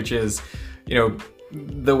issues, which is,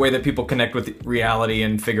 the way that people connect with reality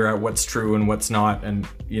and figure out what's true and what's not and,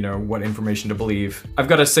 what information to believe. I've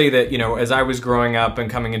got to say that, as I was growing up and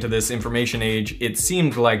coming into this information age, it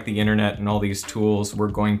seemed like the internet and all these tools were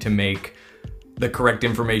going to make the correct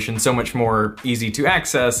information so much more easy to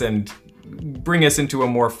access and bring us into a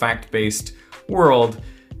more fact-based world.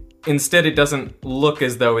 Instead, it doesn't look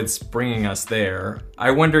as though it's bringing us there.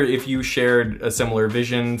 I wonder if you shared a similar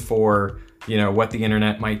vision for, what the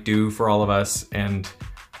internet might do for all of us, and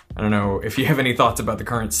I don't know if you have any thoughts about the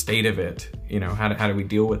current state of it. How do we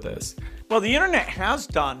deal with this? Well, the internet has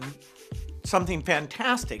done something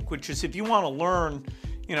fantastic, which is if you want to learn,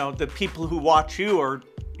 the people who watch you are,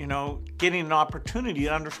 getting an opportunity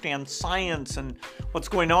to understand science and what's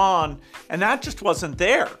going on, and that just wasn't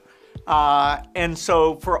there. And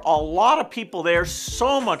so for a lot of people, they're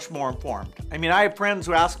so much more informed. I mean, I have friends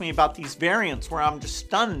who ask me about these variants where I'm just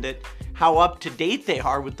stunned at how up to date they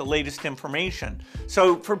are with the latest information.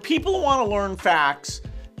 So for people who want to learn facts,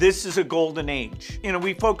 this is a golden age.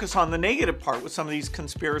 We focus on the negative part with some of these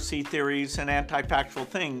conspiracy theories and anti-factual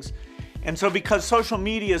things. And so because social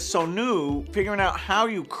media is so new, figuring out how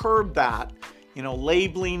you curb that,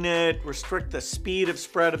 labeling it, restrict the speed of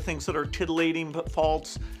spread of things that are titillating but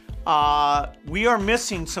false, we are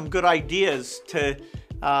missing some good ideas to,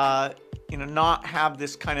 not have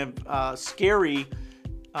this kind of scary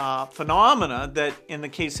phenomena that, in the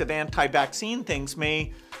case of anti-vaccine things,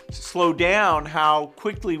 may slow down how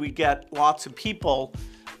quickly we get lots of people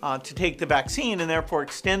to take the vaccine and therefore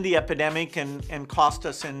extend the epidemic and cost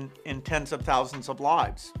us in tens of thousands of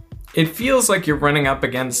lives. It feels like you're running up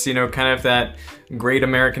against, you know, kind of that great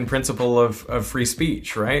American principle of free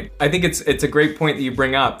speech, right? I think it's a great point that you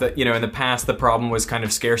bring up that, you know, in the past the problem was kind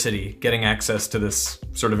of scarcity, getting access to this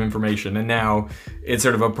sort of information, and now it's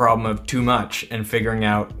sort of a problem of too much and figuring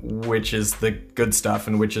out which is the good stuff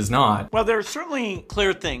and which is not. Well, there are certainly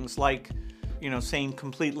clear things like, you know, saying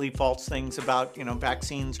completely false things about, you know,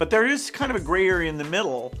 vaccines, but there is kind of a gray area in the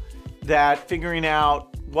middle that figuring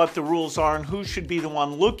out what the rules are and who should be the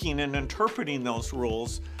one looking and interpreting those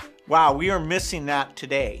rules. Wow, we are missing that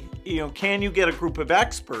today. You know, can you get a group of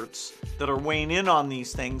experts that are weighing in on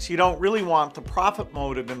these things? You don't really want the profit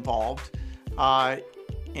motive involved, but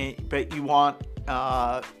you want,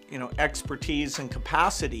 you know, expertise and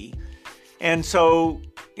capacity. And so,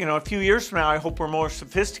 you know, a few years from now, I hope we're more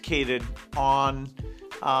sophisticated on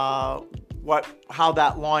how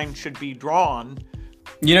that line should be drawn.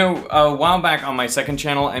 You know, a while back on my second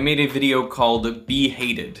channel, I made a video called Be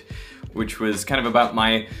Hated, which was kind of about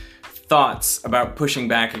my thoughts about pushing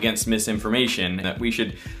back against misinformation, that we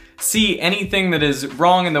should see anything that is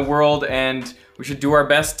wrong in the world and we should do our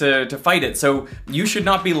best to fight it. So you should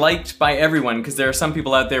not be liked by everyone because there are some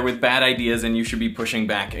people out there with bad ideas and you should be pushing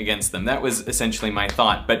back against them. That was essentially my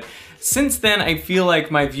thought. But since then, I feel like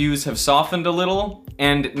my views have softened a little,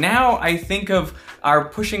 and now I think of our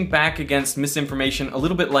pushing back against misinformation a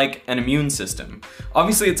little bit like an immune system.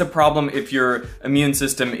 Obviously, it's a problem if your immune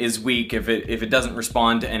system is weak, if it doesn't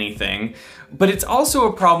respond to anything, but it's also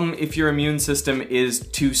a problem if your immune system is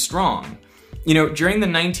too strong. You know, during the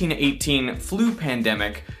 1918 flu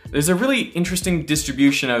pandemic, there's a really interesting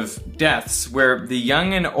distribution of deaths where the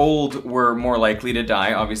young and old were more likely to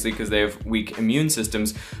die, obviously because they have weak immune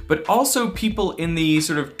systems, but also people in the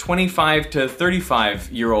sort of 25 to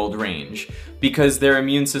 35-year-old range, because their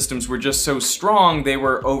immune systems were just so strong, they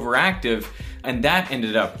were overactive, and that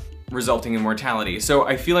ended up resulting in mortality. So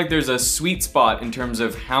I feel like there's a sweet spot in terms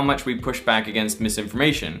of how much we push back against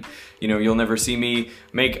misinformation. You know, you'll never see me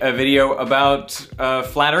make a video about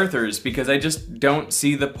flat earthers because I just don't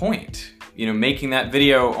see the point. You know, making that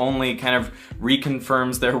video only kind of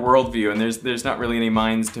reconfirms their worldview, and there's not really any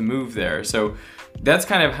minds to move there. So that's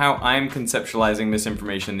kind of how I'm conceptualizing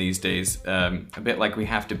misinformation these days, a bit like we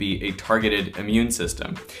have to be a targeted immune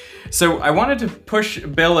system. So I wanted to push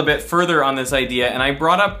Bill a bit further on this idea, and I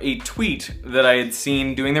brought up a tweet that I had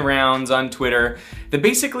seen doing the rounds on Twitter that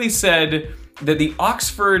basically said that the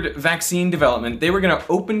Oxford vaccine development, they were gonna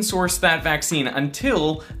open source that vaccine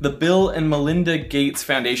until the Bill and Melinda Gates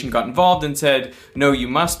Foundation got involved and said, no, you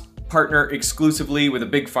must partner exclusively with a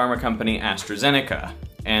big pharma company, AstraZeneca.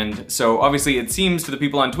 And so obviously it seems to the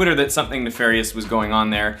people on Twitter that something nefarious was going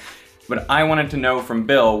on there, but I wanted to know from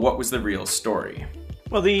Bill, what was the real story?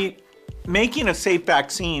 Well, making a safe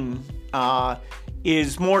vaccine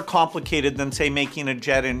is more complicated than, say, making a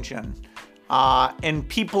jet engine. And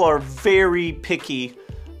people are very picky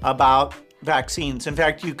about vaccines. In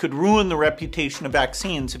fact, you could ruin the reputation of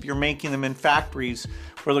vaccines if you're making them in factories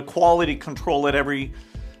where the quality control at every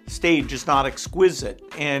stage is not exquisite.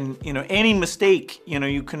 And, you know, any mistake, you know,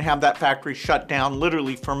 you can have that factory shut down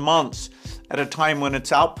literally for months at a time when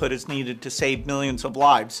its output is needed to save millions of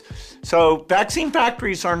lives. So vaccine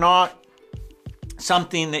factories are not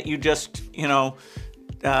something that you just,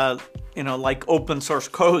 like open source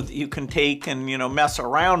code that you can take and, mess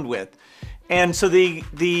around with. And so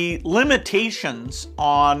the limitations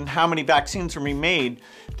on how many vaccines are being made,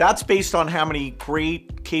 that's based on how many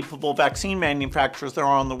great, capable vaccine manufacturers there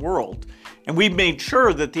are in the world. And we've made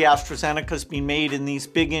sure that the AstraZeneca is being made in these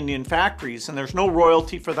big Indian factories, and there's no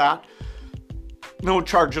royalty for that, no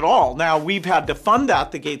charge at all. Now, we've had to fund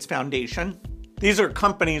that, the Gates Foundation. These are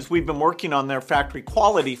companies we've been working on their factory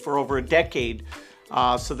quality for over a decade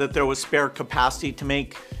so that there was spare capacity to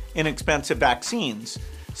make inexpensive vaccines.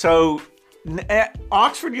 So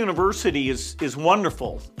Oxford University is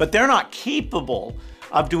wonderful, but they're not capable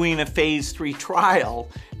of doing a phase 3 trial,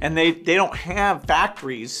 and they don't have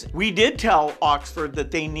factories. We did tell Oxford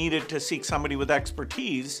that they needed to seek somebody with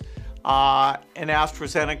expertise, and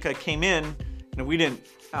AstraZeneca came in, and we didn't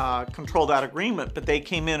control that agreement, but they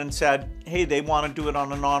came in and said, hey, they want to do it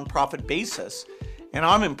on a nonprofit basis. And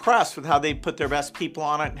I'm impressed with how they put their best people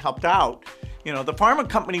on it and helped out. The pharma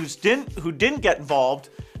companies who didn't get involved,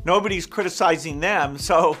 nobody's criticizing them.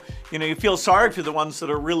 So, you feel sorry for the ones that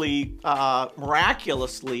are really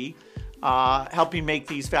miraculously helping make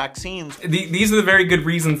these vaccines. These are the very good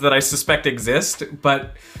reasons that I suspect exist,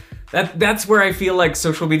 but that's where I feel like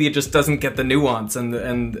social media just doesn't get the nuance, and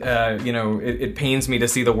it pains me to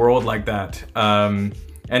see the world like that.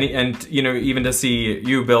 And even to see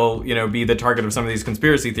you, Bill, be the target of some of these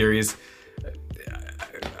conspiracy theories.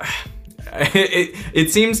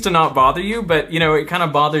 it seems to not bother you, but, you know, it kind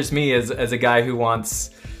of bothers me as a guy who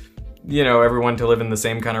wants, you know, everyone to live in the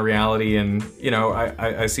same kind of reality. And, you know,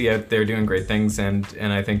 I see out there doing great things, and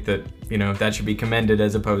I think that, you know, that should be commended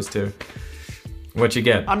as opposed to what you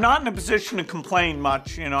get. I'm not in a position to complain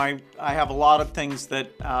much. You know, I have a lot of things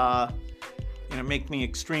that, you know, make me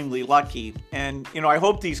extremely lucky. And, you know, I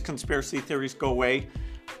hope these conspiracy theories go away.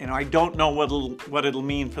 You know, I don't know what it'll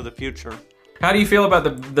mean for the future. How do you feel about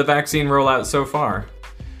the vaccine rollout so far?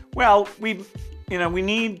 Well, we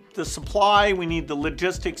need the supply, we need the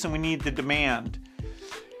logistics, and we need the demand.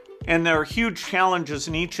 And there are huge challenges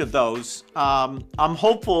in each of those. I'm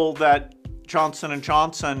hopeful that Johnson &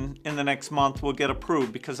 Johnson in the next month will get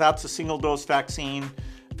approved, because that's a single-dose vaccine,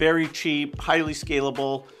 very cheap, highly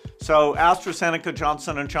scalable. So AstraZeneca,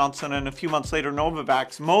 Johnson & Johnson, and a few months later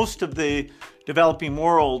Novavax, most of the developing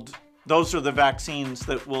world, those are the vaccines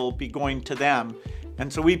that will be going to them.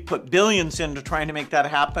 And so we put billions into trying to make that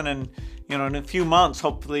happen, and, you know, in a few months,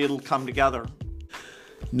 hopefully it'll come together.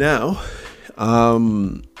 Now,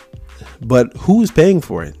 but who's paying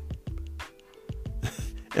for it?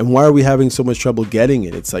 And why are we having so much trouble getting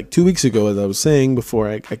it? It's like 2 weeks ago, as I was saying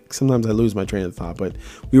before, sometimes I lose my train of thought, but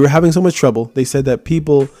we were having so much trouble. They said that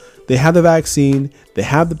people, they have the vaccine, they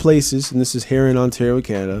have the places, and this is here in Ontario,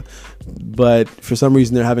 Canada, but for some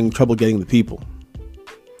reason they're having trouble getting the people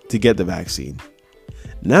to get the vaccine.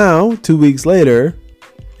 Now, 2 weeks later,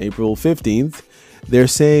 April 15th, they're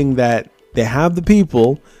saying that they have the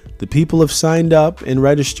people have signed up and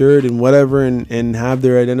registered and whatever, and have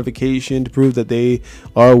their identification to prove that they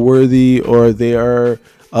are worthy, or they are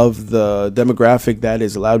of the demographic that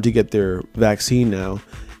is allowed to get their vaccine now.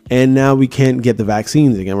 And now we can't get the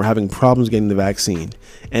vaccines again. We're having problems getting the vaccine.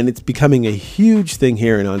 And it's becoming a huge thing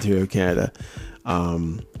here in Ontario, Canada.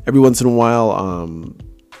 Every once in a while,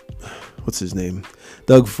 what's his name?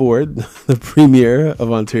 Doug Ford, the Premier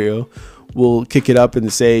of Ontario, will kick it up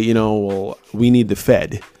and say, you know, well, we need the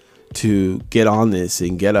Fed to get on this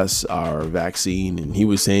and get us our vaccine. And he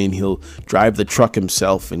was saying he'll drive the truck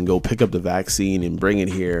himself and go pick up the vaccine and bring it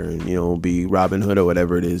here, and, you know, be Robin Hood or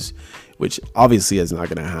whatever it is, which obviously is not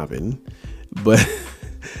going to happen. But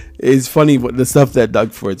it's funny, what the stuff that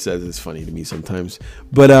Doug Ford says is funny to me sometimes.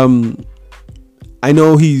 But I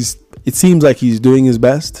know it seems like he's doing his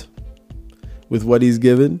best with what he's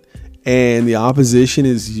given, and the opposition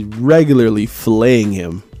is regularly filleting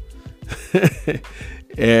him.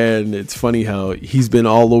 And it's funny how he's been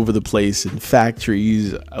all over the place in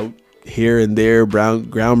factories, out here and there,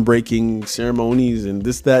 groundbreaking ceremonies and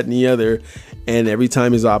this, that, and the other. And every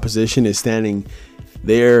time his opposition is standing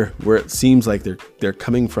there where it seems like they're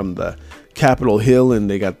coming from the Capitol Hill, and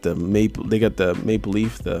they got the maple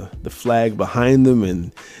leaf, the flag behind them,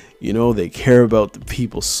 and, you know, they care about the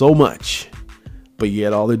people so much. But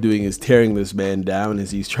yet all they're doing is tearing this man down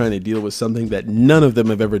as he's trying to deal with something that none of them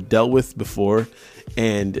have ever dealt with before,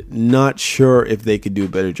 and not sure if they could do a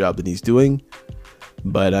better job than he's doing.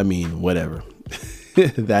 But I mean, whatever.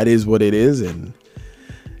 That is what it is. And,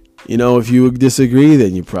 you know, if you disagree,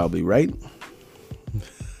 then you're probably right.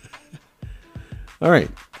 All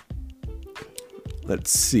right.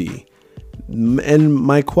 Let's see. And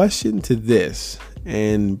my question to this,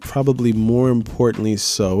 and probably more importantly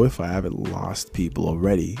so, if I haven't lost people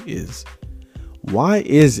already, is why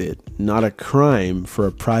is it not a crime for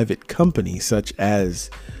a private company such as,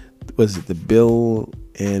 was it the Bill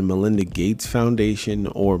and Melinda Gates Foundation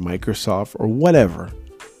or Microsoft or whatever?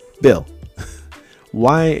 Bill.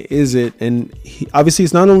 Why is it, and obviously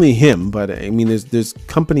it's not only him, but I mean there's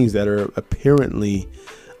companies that are apparently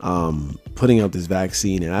putting out this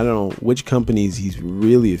vaccine, and I don't know which companies he's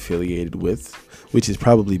really affiliated with, which is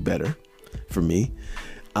probably better for me.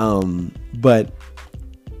 But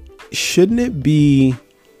shouldn't it be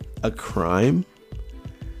a crime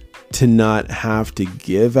to not have to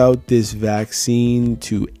give out this vaccine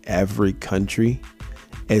to every country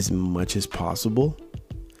as much as possible?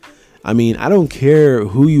 I mean, I don't care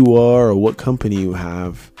who you are or what company you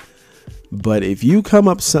have, but if you come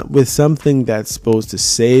up with something that's supposed to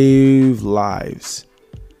save lives,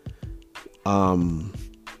 and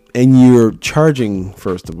you're charging,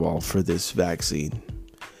 first of all, for this vaccine.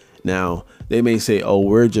 Now, they may say, oh,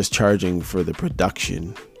 we're just charging for the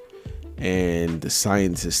production and the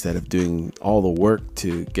scientists that are doing all the work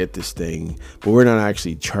to get this thing, but we're not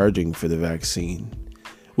actually charging for the vaccine.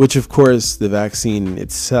 Which, of course, the vaccine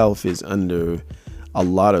itself is under a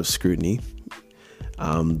lot of scrutiny.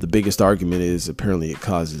 The biggest argument is apparently it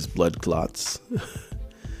causes blood clots,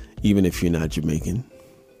 even if you're not Jamaican.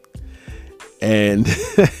 And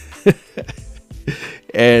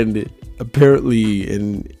apparently,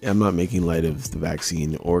 and I'm not making light of the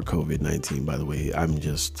vaccine or COVID-19, by the way. I'm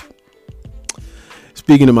just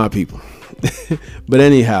speaking to my people. But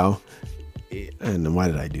anyhow, and why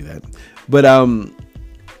did I do that? But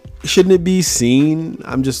shouldn't it be seen?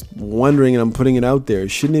 I'm just wondering, and I'm putting it out there.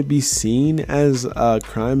 Shouldn't it be seen as a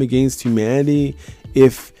crime against humanity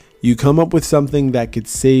if you come up with something that could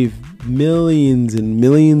save millions and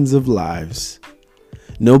millions of lives?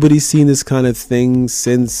 Nobody's seen this kind of thing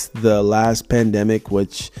since the last pandemic,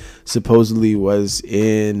 which supposedly was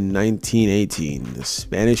in 1918, the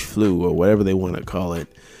Spanish flu, or whatever they want to call it,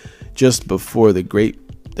 just before the Great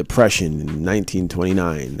Depression in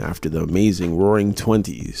 1929, after the amazing Roaring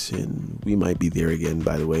Twenties. And we might be there again,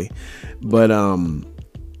 by the way. But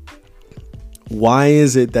why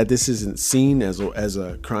is it that this isn't seen as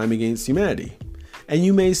a crime against humanity? And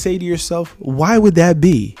you may say to yourself, why would that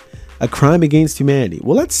be? A crime against humanity.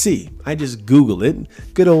 Well, let's see. I just Googled it.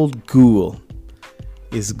 Good old Google.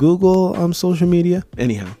 Is Google on social media?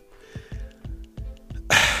 Anyhow.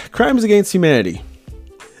 Crimes against humanity.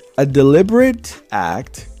 A deliberate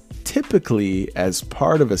act, typically as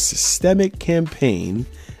part of a systemic campaign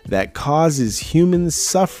that causes human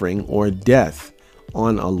suffering or death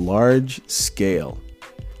on a large scale.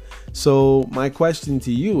 So my question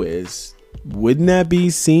to you is, wouldn't that be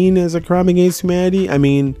seen as a crime against humanity? I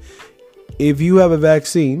mean, if you have a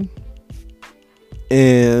vaccine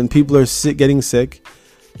and people are getting sick,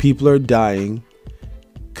 people are dying,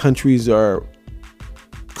 countries are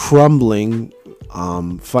crumbling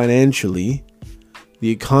financially, the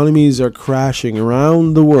economies are crashing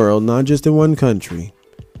around the world, not just in one country,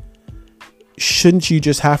 shouldn't you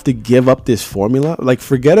just have to give up this formula? Like,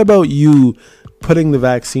 forget about you putting the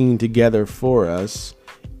vaccine together for us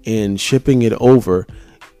and shipping it over.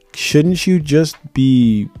 Shouldn't you just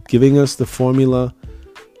be giving us the formula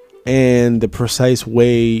and the precise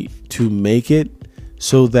way to make it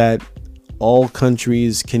so that all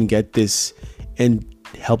countries can get this and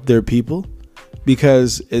help their people?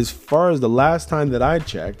 Because as far as the last time that I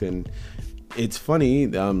checked, and it's funny,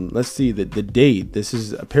 let's see the date. This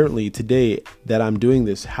is apparently today that I'm doing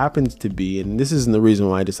this happens to be, and this isn't the reason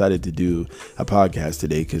why I decided to do a podcast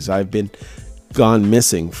today, because I've been gone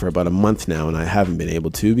missing for about a month now, and I haven't been able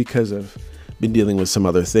to because I've been dealing with some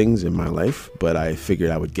other things in my life, but I figured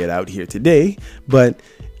I would get out here today. But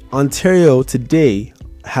Ontario today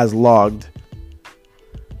has logged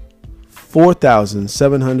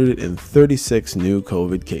 4,736 new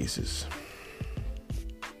COVID cases.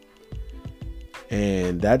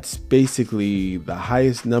 And that's basically the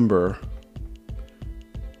highest number.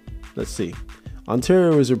 Let's see.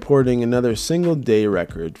 Ontario is reporting another single-day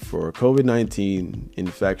record for COVID-19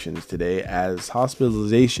 infections today as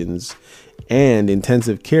hospitalizations and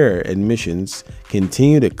intensive care admissions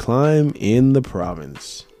continue to climb in the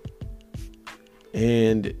province.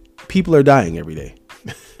 And people are dying every day.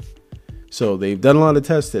 So they've done a lot of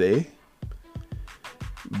tests today.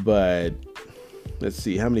 But let's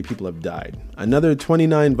see how many people have died. Another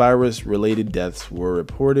 29 virus-related deaths were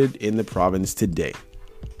reported in the province today.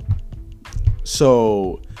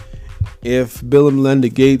 So if Bill and Melinda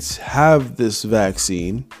Gates have this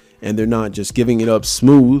vaccine and they're not just giving it up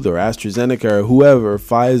smooth, or AstraZeneca or whoever,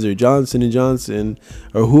 Pfizer, Johnson & Johnson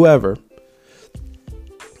or whoever,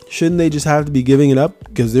 shouldn't they just have to be giving it up?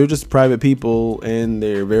 Because they're just private people and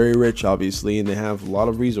they're very rich, obviously, and they have a lot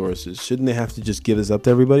of resources. Shouldn't they have to just give this up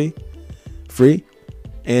to everybody free?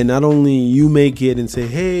 And not only you make it and say,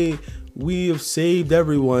 hey, we have saved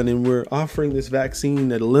everyone and we're offering this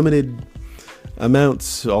vaccine at a limited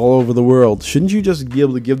amounts all over the world. Shouldn't you just be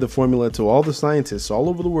able to give the formula to all the scientists all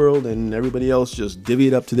over the world and everybody else just divvy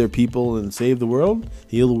it up to their people and save the world,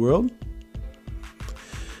 heal the world?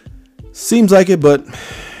 Seems like it, but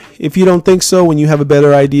if you don't think so, when you have a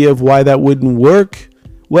better idea of why that wouldn't work,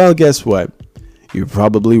 well, guess what? You're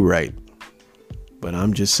probably right. But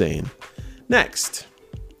I'm just saying. Next,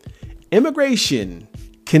 immigration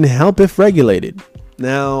can help if regulated.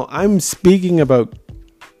 Now, I'm speaking about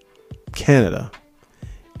Canada,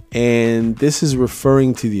 and this is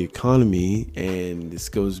referring to the economy, and this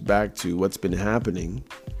goes back to what's been happening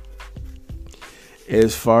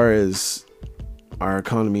as far as our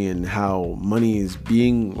economy and how money is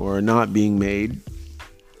being or not being made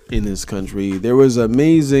in this country. There was an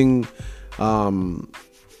amazing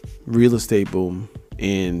real estate boom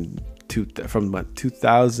from about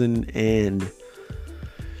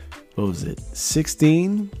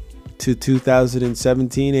 2016 to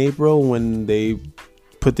 2017 April, when they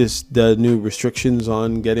put the new restrictions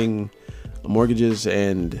on getting mortgages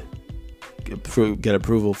and get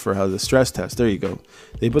approval for how the stress test. There you go.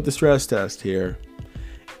 They put the stress test here,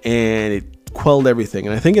 and it quelled everything.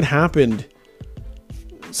 And I think it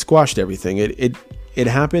squashed everything. It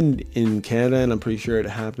happened in Canada, and I'm pretty sure it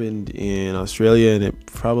happened in Australia, and it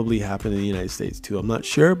probably happened in the United States too. I'm not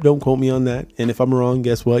sure. Don't quote me on that. And if I'm wrong,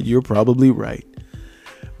 guess what? You're probably right.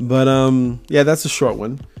 But yeah, that's a short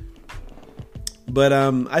one. But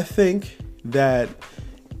I think that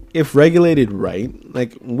if regulated right,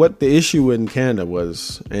 like what the issue in Canada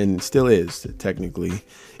was, and still is technically,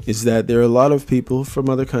 is that there are a lot of people from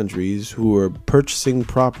other countries who are purchasing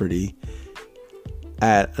property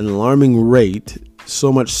at an alarming rate,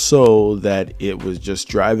 so much so that it was just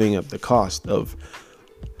driving up the cost of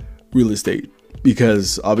real estate,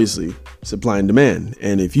 because obviously supply and demand.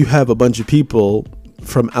 And if you have a bunch of people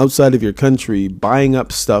from outside of your country buying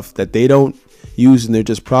up stuff that they don't use and they're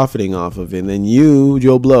just profiting off of it, and then you,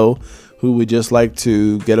 Joe Blow, who would just like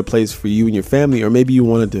to get a place for you and your family, or maybe you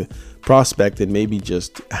wanted to prospect and maybe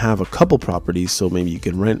just have a couple properties, so maybe you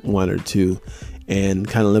can rent one or two and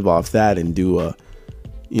kind of live off that and do a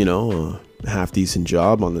half decent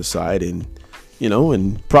job on the side, and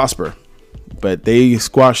and prosper. But they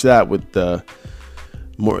squashed that with the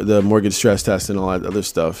mortgage stress test and all that other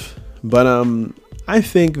stuff. But I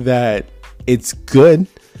think that it's good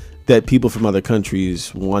that people from other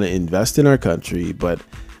countries want to invest in our country, but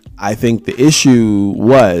I think the issue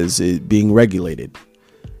was it being regulated.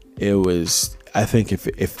 It was, I think if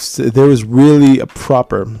there was really a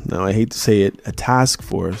proper, now I hate to say it, a task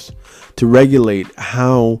force to regulate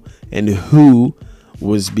how and who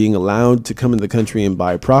was being allowed to come in the country and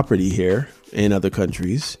buy property here in other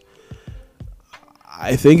countries,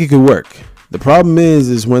 I think it could work. The problem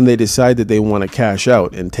is when they decide that they want to cash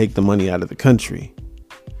out and take the money out of the country.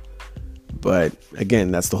 But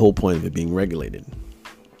again, that's the whole point of it being regulated.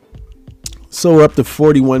 So we're up to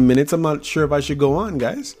 41 minutes. I'm not sure if I should go on,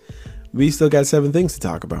 guys. We still got 7 things to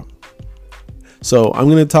talk about. So I'm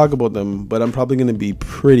going to talk about them, but I'm probably going to be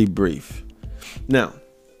pretty brief. Now,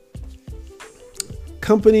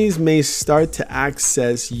 companies may start to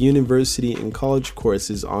access university and college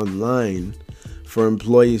courses online for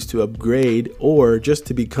employees to upgrade or just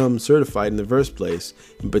to become certified in the first place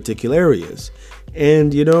in particular areas.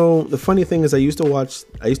 And the funny thing is I used to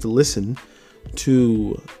listen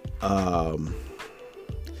to a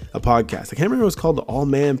podcast. I can't remember what it was called, the All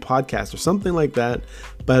Man Podcast or something like that.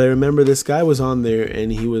 But I remember this guy was on there,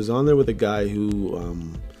 and he was on there with a guy who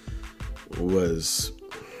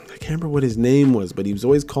I can't remember what his name was, but he was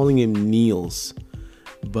always calling him Niels.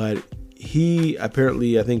 But he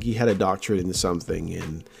apparently, I think he had a doctorate in something,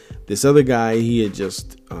 and this other guy, he had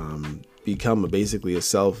just become basically a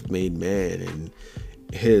self-made man, and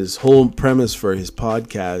his whole premise for his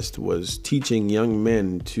podcast was teaching young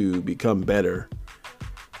men to become better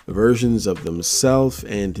versions of themselves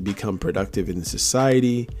and to become productive in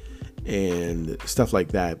society and stuff like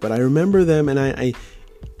that. But I remember them, and I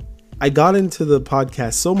got into the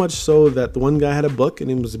podcast so much so that the one guy had a book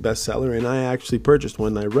and it was a bestseller, and I actually purchased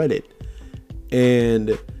one and I read it.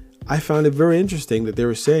 And I found it very interesting that they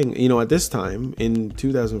were saying, at this time in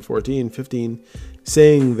 2014, 15,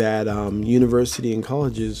 saying that university and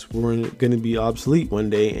colleges weren't going to be obsolete one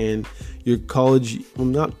day, and your college, well,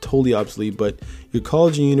 not totally obsolete, but your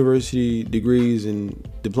college and university degrees and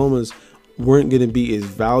diplomas weren't going to be as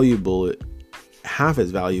valuable, half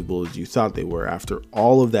as valuable as you thought they were after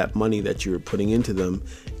all of that money that you were putting into them,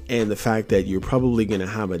 and the fact that you're probably going to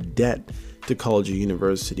have a debt to college or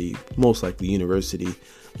university, most likely university,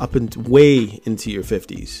 up and way into your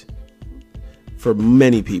 50s for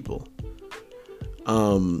many people.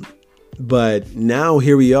 But now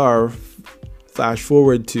here we are, fast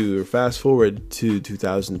forward to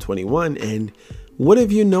 2021, and what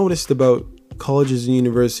have you noticed about colleges and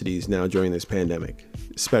universities now during this pandemic,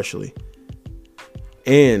 especially?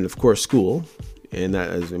 And of course, school, and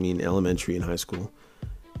that is, elementary and high school.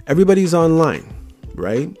 Everybody's online,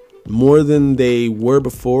 right? More than they were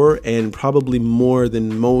before, and probably more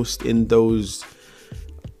than most in those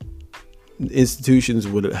institutions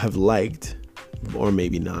would have liked, or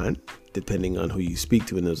maybe not, depending on who you speak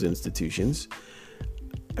to in those institutions.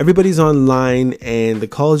 Everybody's online, and the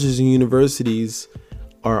colleges and universities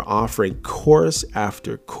are offering course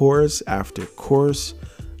after course after course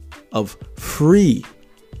of free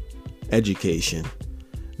education.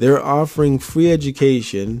 They're offering free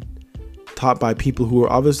education taught by people who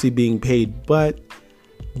are obviously being paid, but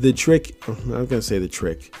the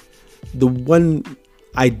one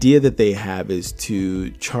idea that they have is to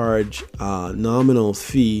charge a nominal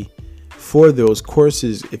fee for those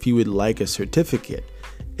courses if you would like a certificate.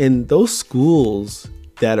 And those schools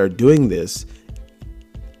that are doing this,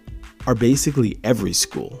 are basically every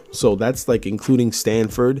school. So that's like including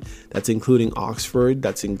Stanford, that's including Oxford,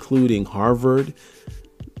 that's including Harvard.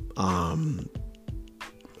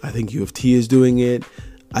 I think U of T is doing it.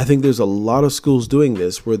 I think there's a lot of schools doing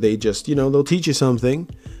this where they just, they'll teach you something.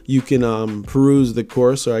 You can peruse the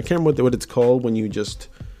course, or I can't remember what it's called when you just,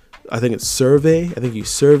 I think it's survey. I think you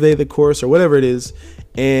survey the course or whatever it is,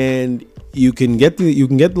 and you can get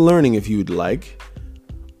the learning if you'd like,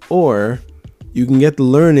 or you can get the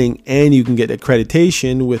learning and you can get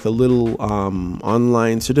accreditation with a little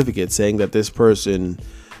online certificate saying that this person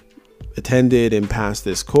attended and passed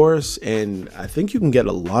this course. And I think you can get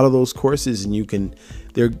a lot of those courses, and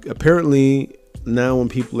they're apparently now when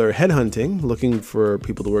people are headhunting, looking for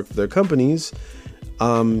people to work for their companies,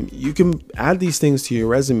 you can add these things to your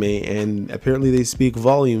resume, and apparently they speak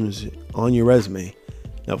volumes on your resume.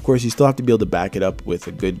 Now, of course, you still have to be able to back it up with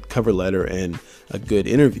a good cover letter and a good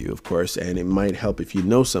interview, of course, and it might help if you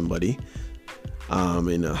know somebody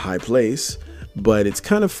in a high place. But it's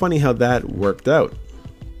kind of funny how that worked out,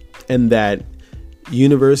 and that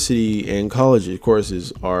university and college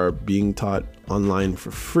courses are being taught online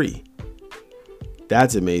for free.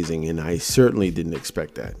 That's amazing, and I certainly didn't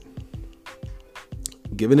expect that.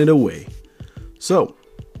 Giving it away. So,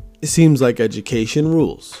 it seems like education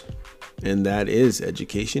rules. And that is,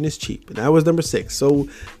 education is cheap. And that was number 6. So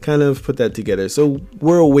kind of put that together. So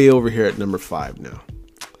we're way over here at number 5 now.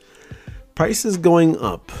 Prices going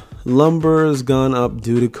up. Lumber has gone up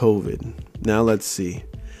due to COVID. Now let's see.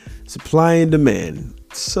 Supply and demand.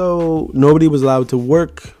 So nobody was allowed to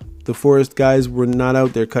work. The forest guys were not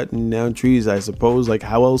out there cutting down trees, I suppose. Like,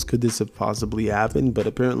 how else could this have possibly happened? But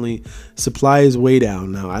apparently supply is way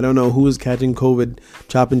down now. I don't know who is catching COVID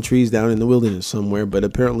chopping trees down in the wilderness somewhere, but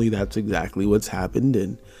apparently that's exactly what's happened.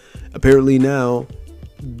 And apparently now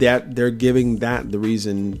that they're giving that the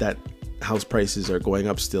reason that house prices are going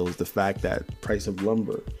up still is the fact that price of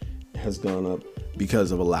lumber has gone up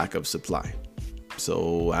because of a lack of supply.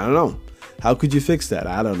 So I don't know. How could you fix that?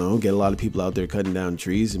 I don't know. Get a lot of people out there cutting down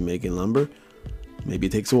trees and making lumber. Maybe it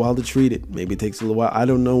takes a while to treat it. Maybe it takes a little while. I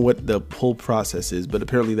don't know what the whole process is, but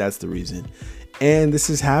apparently that's the reason. And this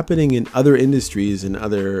is happening in other industries and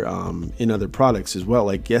other products as well.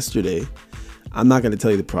 Like yesterday, I'm not going to tell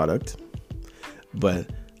you the product, but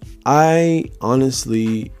I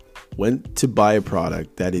honestly went to buy a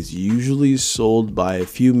product that is usually sold by a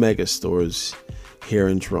few mega stores here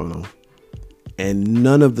in Toronto. And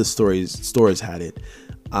none of the stores had it.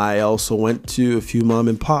 I also went to a few mom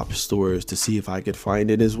and pop stores to see if I could find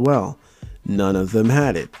it as well. None of them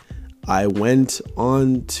had it. I went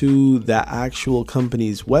on to the actual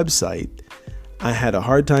company's website. I had a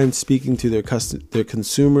hard time speaking to their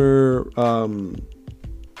consumer.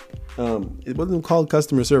 It wasn't called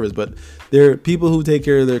customer service, but they're people who take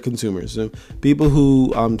care of their consumers. So people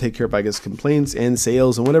who take care of, I guess, complaints and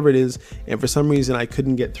sales and whatever it is. And for some reason, I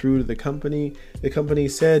couldn't get through to the company. The company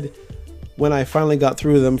said, when I finally got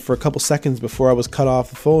through to them for a couple seconds before I was cut off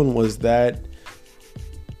the phone, was that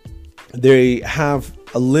they have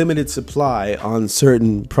a limited supply on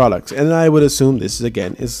certain products. And I would assume this is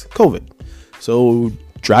COVID. So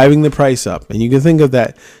driving the price up. And you can think of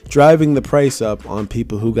that, driving the price up on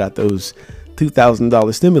people who got those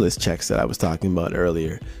 $2,000 stimulus checks that I was talking about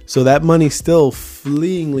earlier. So that money still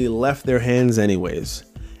fleeingly left their hands anyways.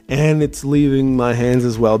 And it's leaving my hands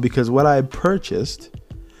as well, because what I purchased,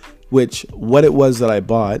 what it was that I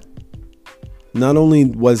bought, not only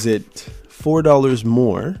was it $4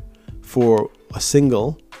 more for a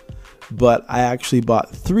single, but I actually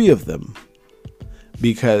bought 3 of them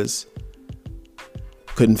because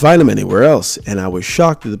couldn't find them anywhere else. And I was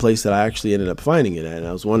shocked at the place that I actually ended up finding it at. And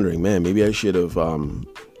I was wondering, man, maybe I should have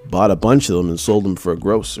bought a bunch of them and sold them for a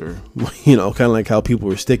gross, or, kind of like how people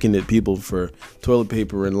were sticking at people for toilet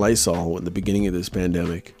paper and Lysol at the beginning of this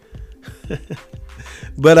pandemic.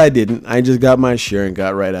 But I didn't. I just got my share and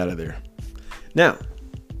got right out of there. Now,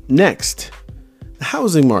 next, the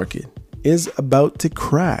housing market is about to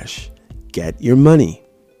crash. Get your money.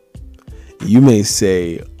 You may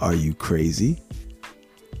say, are you crazy?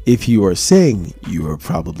 If you are saying you are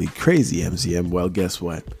probably crazy, MCM, well, guess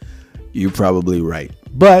what? You're probably right.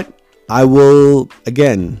 But I will,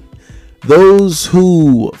 again, those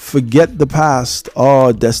who forget the past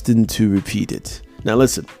are destined to repeat it. Now,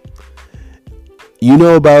 listen,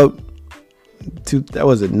 about,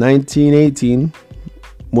 1918,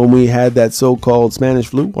 when we had that so-called Spanish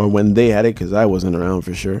flu, or when they had it, because I wasn't around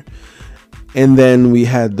for sure. And then we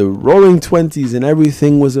had the roaring 20s and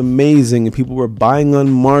everything was amazing and people were buying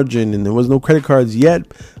on margin and there was no credit cards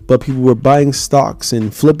yet, but people were buying stocks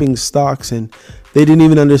and flipping stocks and they didn't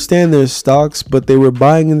even understand their stocks, but they were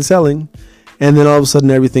buying and selling. And then all of a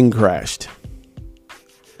sudden everything crashed.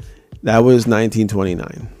 That was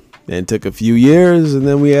 1929. And it took a few years, and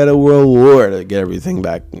then we had a world war to get everything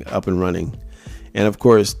back up and running. And of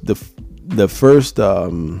course, the first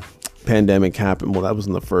pandemic happened. Well, that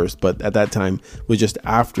wasn't the first, but at that time was just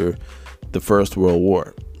after the First World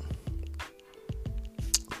War.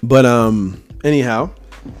 But anyhow,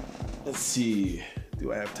 let's see.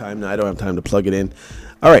 Do I have time? No, I don't have time to plug it in.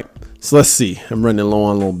 All right, so let's see. I'm running low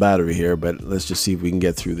on a little battery here, but let's just see if we can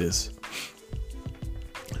get through this.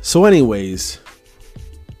 So anyways,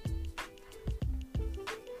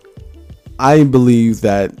 I believe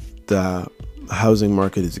that the housing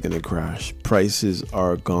market is going to crash. Prices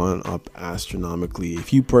are gone up astronomically.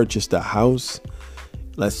 If you purchased a house,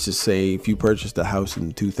 let's just say if you purchased a house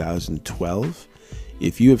in 2012,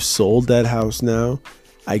 if you have sold that house now,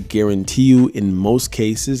 I guarantee you in most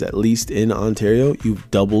cases, at least in Ontario, you've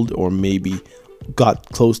doubled or maybe got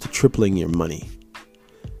close to tripling your money.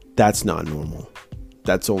 That's not normal.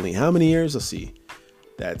 That's only how many years? Let's see.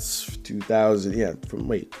 That's 2000.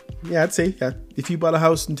 Yeah, I'd say, yeah. If you bought a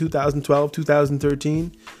house in 2012,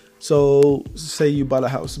 2013, so say you bought a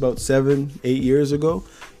house about 7-8 years ago,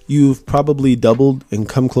 you've probably doubled and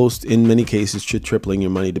come close in many cases to tripling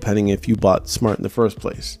your money, depending if you bought smart in the first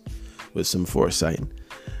place with some foresight.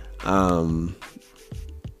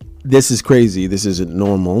 This is crazy. This isn't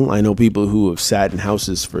normal. I know people who have sat in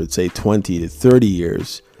houses for, say, 20 to 30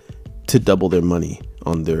 years to double their money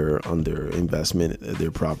on their investment,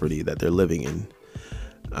 their property that they're living in.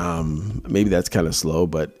 Maybe that's kind of slow,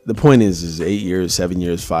 but the point is 8 years, 7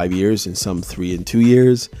 years, 5 years, and some 3 and 2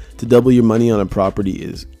 years to double your money on a property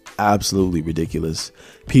is absolutely ridiculous.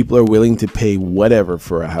 People are willing to pay whatever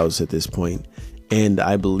for a house at this point, and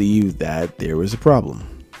I believe that there was a problem.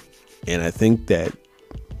 And I think that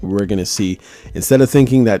we're going to see, instead of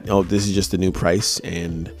thinking that, oh, this is just a new price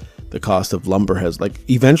and the cost of lumber has, like,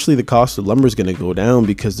 eventually the cost of lumber is going to go down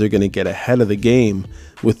because they're going to get ahead of the game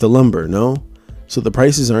with the lumber, no? So the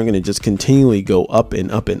prices aren't going to just continually go up and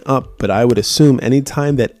up and up. But I would assume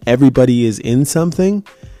anytime that everybody is in something,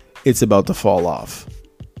 it's about to fall off,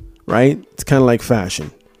 right? It's kind of like fashion.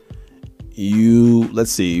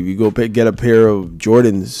 Let's see, you go get a pair of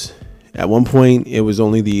Jordans. At one point, it was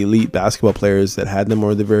only the elite basketball players that had them,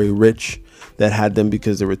 or the very rich that had them,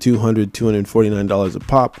 because they were $249 a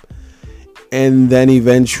pop. And then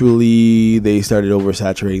eventually they started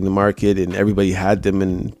oversaturating the market and everybody had them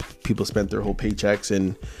and people spent their whole paychecks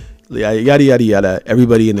and yada, yada, yada.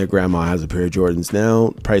 Everybody and their grandma has a pair of Jordans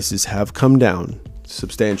now. Prices have come down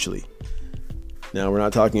substantially. Now, we're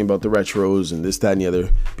not talking about the retros and this, that, and the other,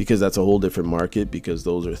 because that's a whole different market, because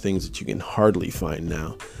those are things that you can hardly find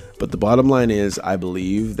now. But the bottom line is, I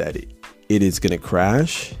believe that it is going to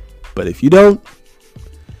crash. But if you don't,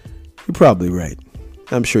 you're probably right.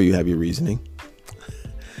 I'm sure you have your reasoning.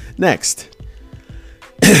 Next,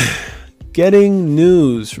 getting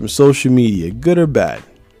news from social media, good or bad?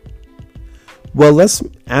 Well, let's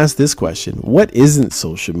ask this question. What isn't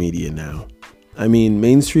social media now? I mean,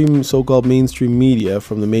 so-called mainstream media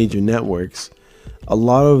from the major networks, a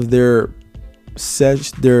lot of their segments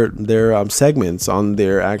on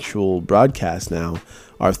their actual broadcast now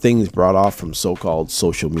are things brought off from so-called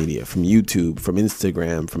social media, from YouTube, from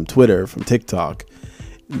Instagram, from Twitter, from TikTok.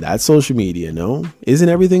 That's social media, no? Isn't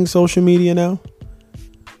everything social media now?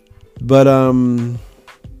 But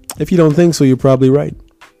if you don't think so, you're probably right.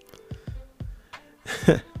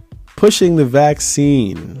 Pushing the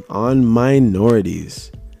vaccine on minorities.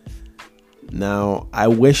 Now, I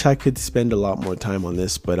wish I could spend a lot more time on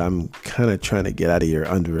this, but I'm kind of trying to get out of here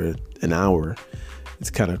under an hour. It's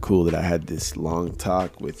kind of cool that I had this long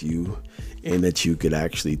talk with you and that you could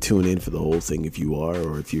actually tune in for the whole thing if you are,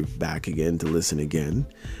 or if you're back again to listen again.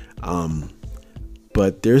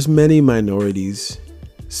 But there's many minorities,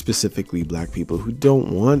 specifically black people, who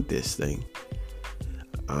don't want this thing.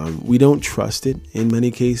 We don't trust it in many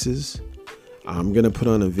cases. I'm going to put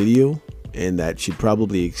on a video and that should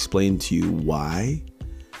probably explain to you why.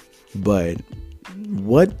 But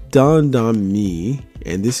what dawned on me,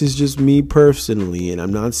 and this is just me personally, and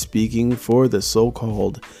I'm not speaking for the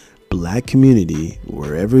so-called black community,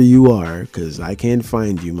 wherever you are, because I can't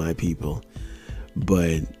find you, my people.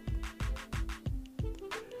 But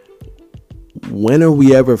when are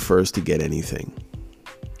we ever first to get anything?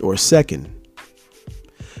 Or second?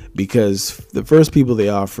 Because the first people they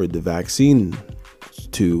offered the vaccine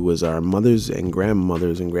to was our mothers and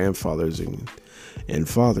grandmothers and grandfathers and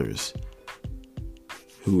fathers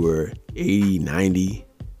who were 80, 90,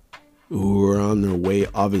 who were on their way,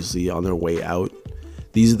 obviously on their way out.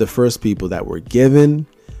 These are the first people that were given,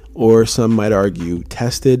 or some might argue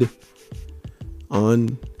tested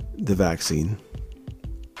on the vaccine.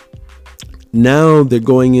 Now they're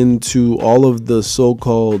going into all of the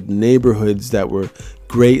so-called neighborhoods that were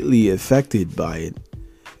greatly affected by it.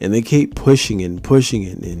 And they keep pushing it.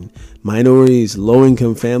 And minorities,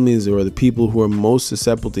 low-income families, or the people who are most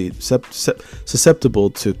susceptible to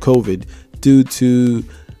COVID due to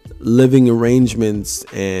living arrangements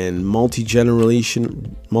and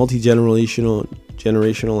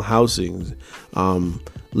multi-generational housings,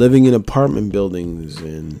 living in apartment buildings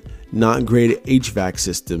and not great HVAC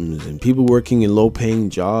systems, and people working in low-paying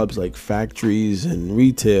jobs like factories and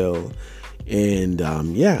retail. And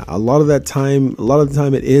a lot of the time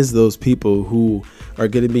it is those people who are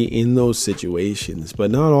going to be in those situations,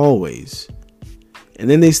 but not always. And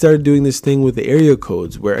then they started doing this thing with the area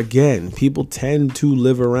codes, where again, people tend to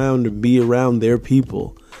live around and be around their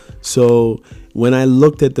people. So when I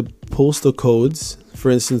looked at the postal codes, for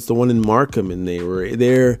instance, the one in Markham, and they were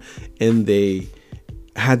there and they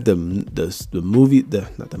had the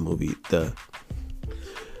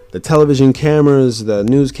television cameras, the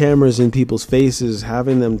news cameras in people's faces,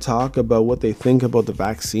 having them talk about what they think about the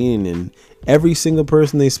vaccine. And every single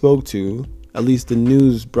person they spoke to, at least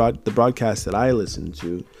the broadcast that I listened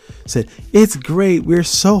to, said, "It's great. We're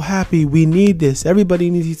so happy. We need this. Everybody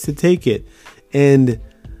needs to take it." And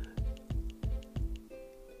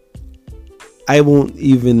I won't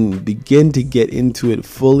even begin to get into it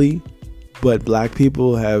fully, but black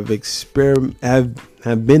people have been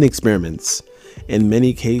experiments in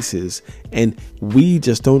many cases, and we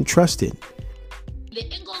just don't trust it. The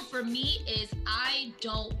end goal for me is I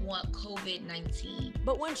don't want COVID-19.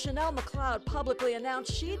 But when Chanel McLeod publicly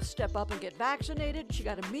announced she'd step up and get vaccinated, she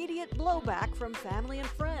got immediate blowback from family and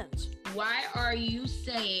friends. Why are you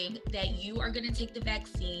saying that you are going to take the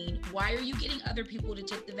vaccine? Why are you getting other people to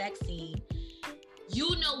take the vaccine?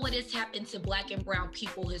 You know what has happened to Black and brown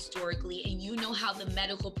people historically, and you know how the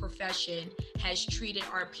medical profession has treated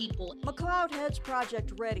our people. McLeod heads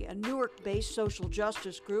Project Ready, a Newark-based social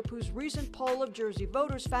justice group whose recent poll of Jersey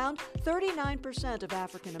voters found 39% of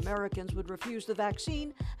African Americans would refuse the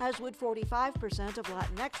vaccine, as would 45% of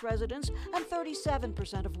Latinx residents and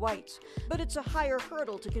 37% of whites. But it's a higher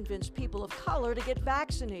hurdle to convince people of color to get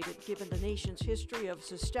vaccinated, given the nation's history of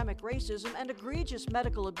systemic racism and egregious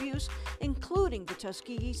medical abuse, including the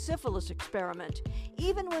Tuskegee syphilis experiment.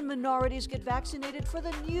 Even when minorities get vaccinated for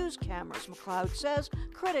the news cameras, McLeod says,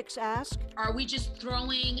 critics ask, are we just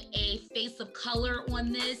throwing a face of color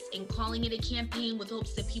on this and calling it a campaign with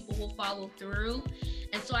hopes that people will follow through?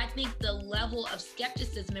 And so I think the level of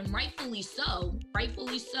skepticism, and rightfully so,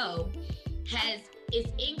 is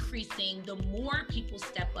increasing the more people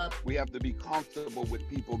step up. We have to be comfortable with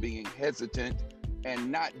people being hesitant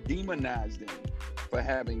and not demonize them for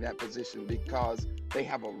having that position, because they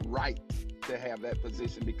have a right to have that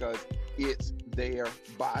position because it's their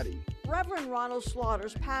body. Reverend Ronald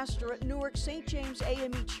Slaughters, pastor at Newark St. James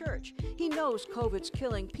AME Church. He knows COVID's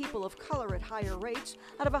killing people of color at higher rates.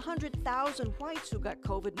 Out of 100,000 whites who got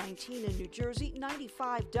COVID-19 in New Jersey,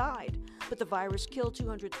 95 died. But the virus killed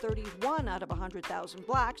 231 out of 100,000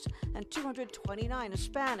 blacks and 229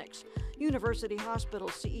 Hispanics. University Hospital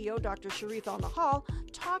CEO Dr. Sharif Al-Nahal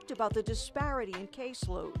talked about the disparity in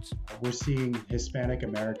caseloads. We're seeing Hispanic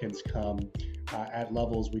Americans come at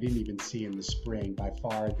levels we didn't even see in the spring. By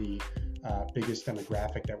far the biggest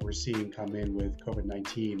demographic that we're seeing come in with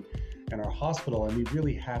COVID-19 in our hospital. And we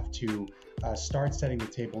really have to start setting the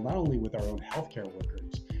table not only with our own healthcare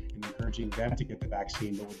workers and encouraging them to get the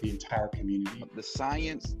vaccine, but with the entire community. The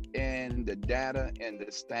science and the data and the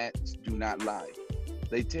stats do not lie.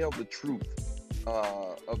 They tell the truth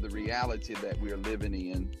of the reality that we are living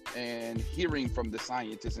in, and hearing from the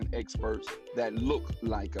scientists and experts that look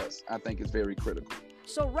like us, I think is very critical.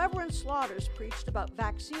 So Reverend Slaughters preached about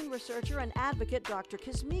vaccine researcher and advocate Dr.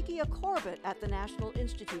 Kizzmekia Corbett at the National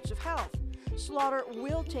Institutes of Health. Slaughter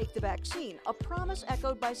will take the vaccine, a promise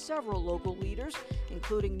echoed by several local leaders,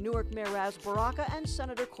 including Newark Mayor Ras Baraka and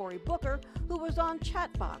Senator Cory Booker, who was on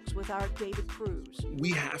Chatbox with our David Cruz.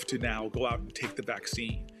 We have to now go out and take the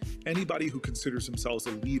vaccine. Anybody who considers themselves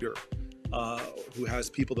a leader, who has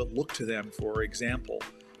people that look to them for example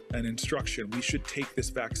and instruction, we should take this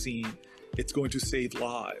vaccine. It's going to save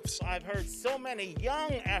lives. I've heard so many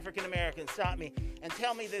young African Americans stop me and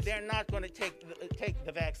tell me that they're not going to take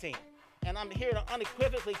the vaccine. And I'm here to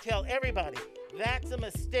unequivocally tell everybody that's a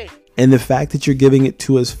mistake. And the fact that you're giving it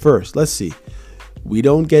to us first, let's see, we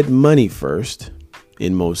don't get money first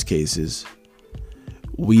in most cases.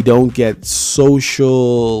 We don't get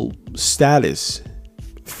social status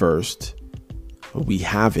first. We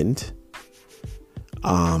haven't.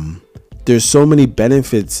 There's so many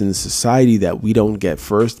benefits in society that we don't get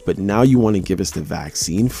first, but now you want to give us the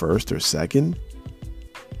vaccine first or second?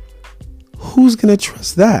 Who's going to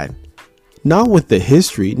trust that? Not with the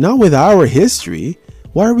history, not with our history.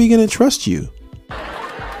 Why are we going to trust you?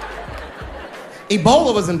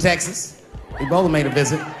 Ebola was in Texas. Ebola made a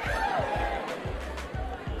visit.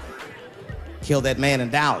 Killed that man in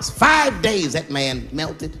Dallas. 5 days that man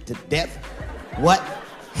melted to death. What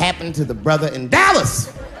happened to the brother in Dallas?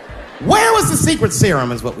 Where was the secret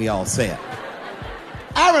serum is what we all said.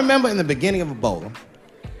 I remember in the beginning of Ebola,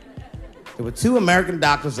 there were 2 American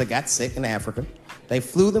doctors that got sick in Africa. They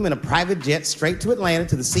flew them in a private jet straight to Atlanta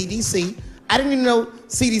to the CDC. I didn't even know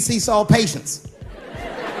CDC saw patients.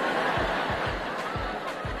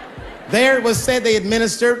 There it was said they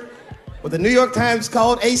administered what the New York Times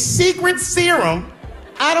called a secret serum.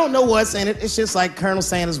 I don't know what's in it. It's just like Colonel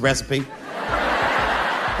Sanders' recipe.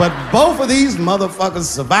 But both of these motherfuckers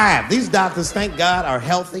survived. These doctors, thank God, are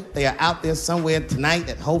healthy. They are out there somewhere tonight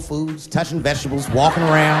at Whole Foods, touching vegetables, walking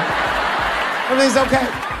around. Everything's okay.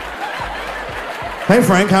 Hey,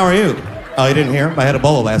 Frank, how are you? Oh, you didn't hear? I had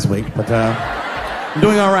Ebola last week, but I'm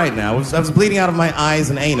doing all right now. I was bleeding out of my eyes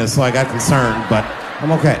and anus, so I got concerned, but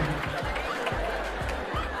I'm okay.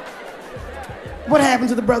 What happened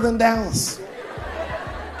to the brother in Dallas?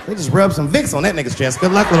 They just rubbed some Vicks on that nigga's chest.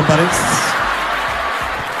 Good luck, little buddies.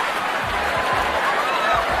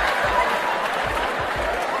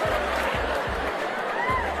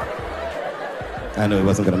 I knew he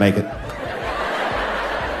wasn't gonna make it.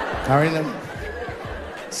 I already know.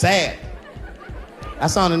 Sad. I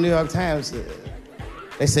saw in the New York Times,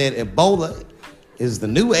 they said Ebola is the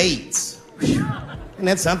new AIDS. Whew. Isn't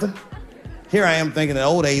that something? Here I am thinking that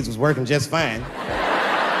old AIDS was working just fine.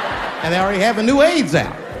 And they already have a new AIDS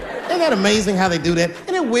out. Isn't that amazing how they do that?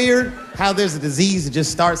 Isn't it weird how there's a disease that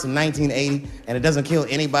just starts in 1980 and it doesn't kill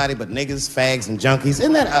anybody but niggas, fags, and junkies?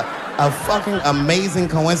 Isn't that a fucking amazing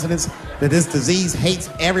coincidence that this disease hates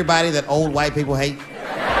everybody that old white people hate?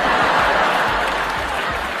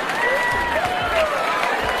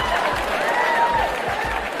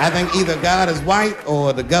 I think either God is white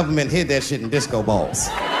or the government hid that shit in disco balls.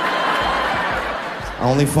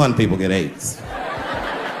 Only fun people get AIDS.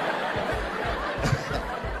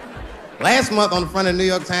 Last month on the front of the New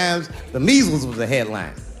York Times, the measles was the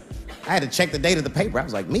headline. I had to check the date of the paper. I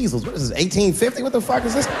was like, measles, what is this, 1850? What the fuck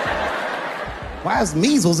is this? Why is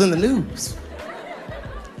measles in the news?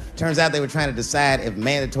 Turns out they were trying to decide if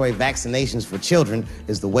mandatory vaccinations for children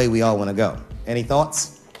is the way we all want to go. Any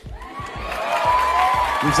thoughts?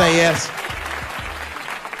 You say yes?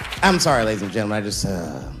 I'm sorry, ladies and gentlemen,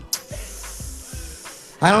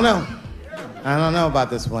 I don't know. I don't know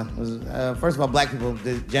about this one. First of all, black people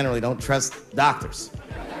generally don't trust doctors.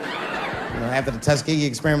 You know, after the Tuskegee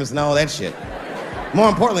experiments and all that shit. More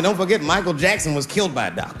importantly, don't forget Michael Jackson was killed by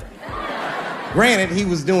a doctor. Granted, he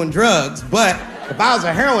was doing drugs, but if I was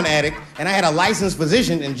a heroin addict and I had a licensed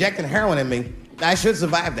physician injecting heroin in me, I should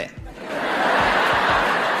survive that.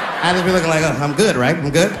 I'd just be looking like, oh, I'm good, right?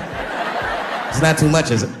 I'm good? It's not too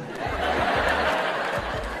much, is it?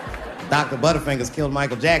 Dr. Butterfingers killed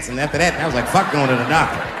Michael Jackson. After that, I was like, fuck going to the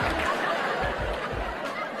doctor.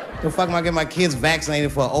 The fuck am I getting my kids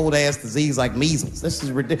vaccinated for an old-ass disease like measles? This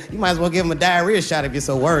is ridiculous. You might as well give them a diarrhea shot if you're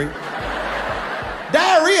so worried.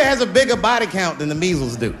 Diarrhea has a bigger body count than the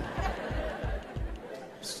measles do.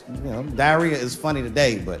 You know, diarrhea is funny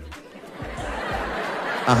today, but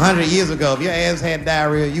 100 years ago, if your ass had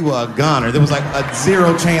diarrhea, you were a goner. There was like a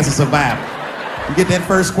 0 chance of survival. You get that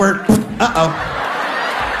first squirt, uh-oh.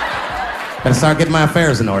 Better start getting my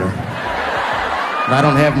affairs in order. But I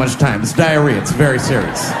don't have much time. It's diarrhea. It's very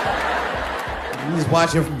serious. You just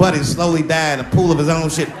watch your buddy slowly die in a pool of his own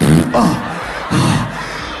shit.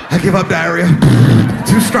 I give up diarrhea.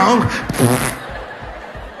 Too strong.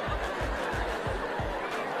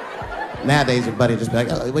 Nowadays, your buddy just be like,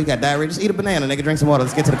 oh, we got diarrhea. Just eat a banana, nigga. Drink some water.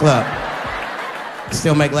 Let's get to the club.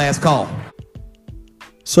 Still make last call.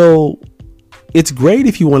 So it's great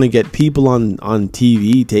if you want to get people on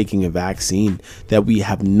TV taking a vaccine that we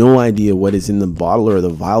have no idea what is in the bottle or the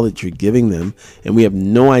vial that you're giving them. And we have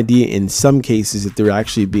no idea in some cases if they're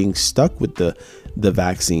actually being stuck with the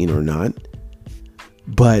vaccine or not.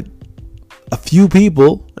 But a few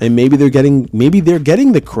people, and maybe they're getting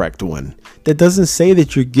the correct one. That doesn't say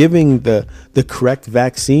that you're giving the correct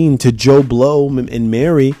vaccine to Joe Blow and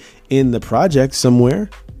Mary in the project somewhere.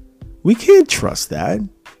 We can't trust that.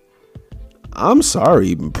 I'm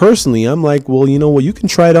sorry. Personally, I'm like, well, you know what? You can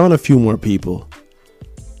try it on a few more people.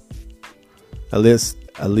 At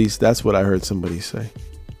least that's what I heard somebody say.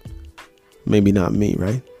 Maybe not me,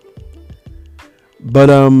 right? But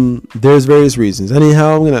there's various reasons.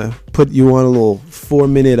 Anyhow, I'm gonna put you on a little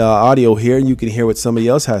 4-minute audio here, and you can hear what somebody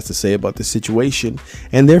else has to say about the situation,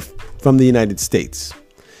 and they're from the United States.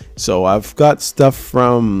 So I've got stuff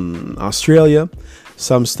from Australia,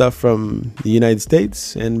 some stuff from the United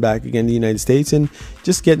States, and back again to the United States, and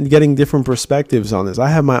just getting different perspectives on this. I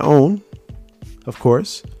have my own, of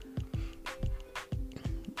course.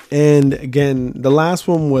 And again, the last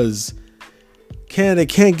one was Canada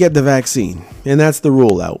can't get the vaccine, and that's the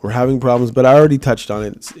rollout. We're having problems, but I already touched on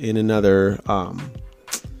it in another,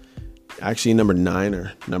 actually number 9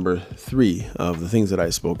 or number 3 of the things that I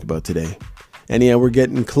spoke about today. And yeah, we're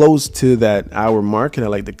getting close to that hour mark, and I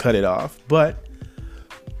like to cut it off, but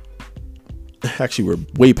actually we're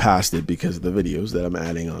way past it because of the videos that I'm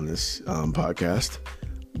adding on this podcast.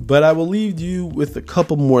 But I will leave you with a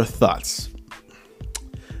couple more thoughts.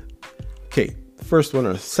 Okay, the first one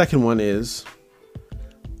or second one is,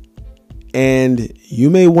 and you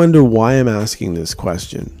may wonder why I'm asking this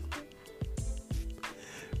question,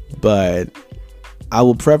 but I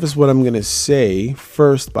will preface what I'm going to say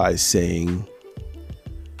first by saying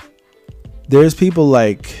there's people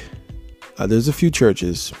like, there's a few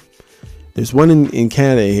churches. There's one in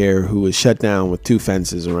Canada here who was shut down with 2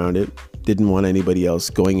 fences around it. Didn't want anybody else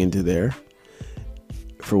going into there.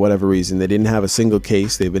 For whatever reason, they didn't have a single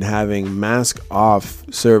case. They've been having mask off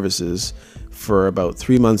services for about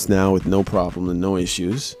 3 months now with no problem and no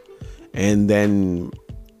issues. And then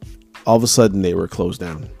all of a sudden they were closed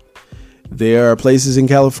down. There are places in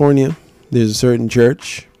California. There's a certain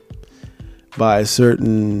church by a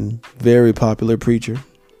certain very popular preacher,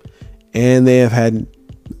 and they have had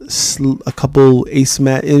a couple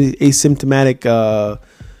asymptomatic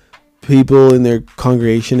people in their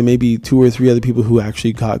congregation, and maybe 2 or 3 other people who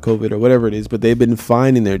actually caught COVID or whatever it is, but they've been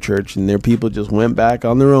fine in their church, and their people just went back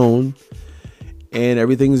on their own, and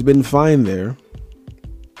everything's been fine there.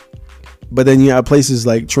 But then you have places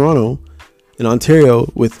like Toronto in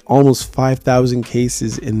Ontario with almost 5,000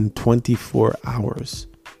 cases in 24 hours.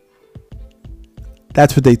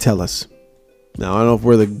 That's what they tell us. Now, I don't know if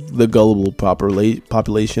we're the gullible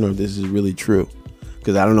population or this is really true,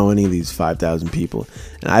 because I don't know any of these 5,000 people.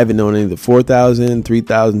 And I haven't known any of the 4,000,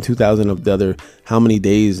 3,000, 2,000 of the other how many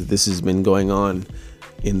days this has been going on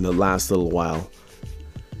in the last little while.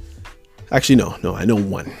 Actually, no, I know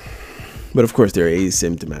one. But of course, they're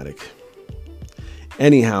asymptomatic.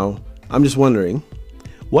 Anyhow, I'm just wondering,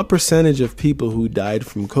 what percentage of people who died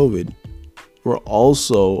from COVID were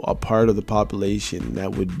also a part of the population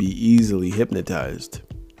that would be easily hypnotized?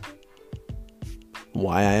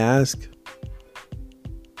 Why, I ask?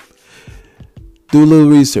 Do a little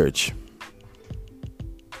research,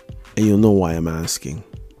 and you'll know why I'm asking.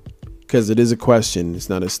 Because it is a question, it's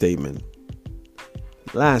not a statement.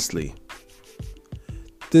 Lastly,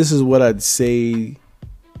 this is what I'd say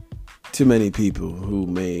to many people who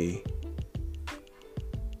may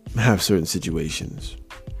have certain situations.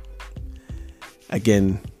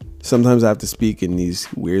 Again, sometimes I have to speak in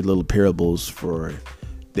these weird little parables for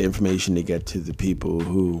the information to get to the people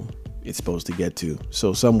who it's supposed to get to.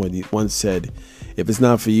 So someone once said, if it's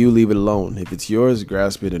not for you, leave it alone. If it's yours,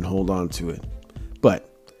 grasp it and hold on to it.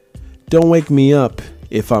 But don't wake me up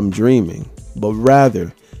if I'm dreaming, but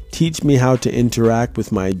rather teach me how to interact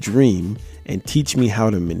with my dream and teach me how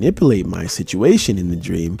to manipulate my situation in the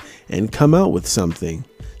dream and come out with something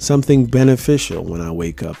beneficial when I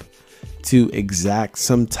wake up, to exact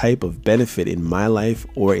some type of benefit in my life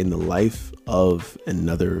or in the life of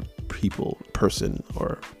another person.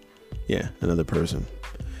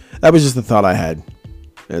 That was just the thought I had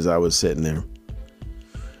as I was sitting there.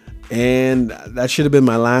 And that should have been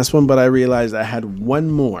my last one, but I realized I had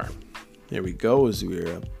one more. There we go, as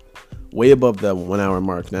we're way above the 1 hour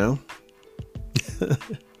mark now.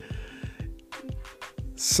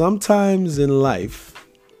 Sometimes in life,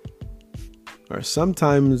 or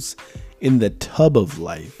sometimes in the tub of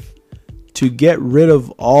life, to get rid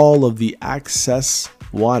of all of the excess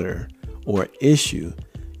water or issue,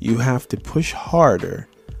 you have to push harder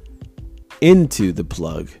into the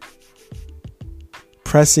plug,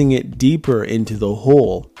 pressing it deeper into the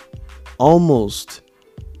hole, almost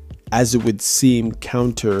as it would seem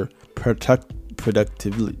productively,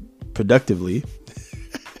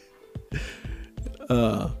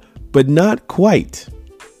 but not quite,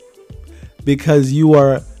 because you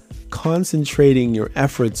are concentrating your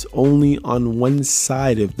efforts only on one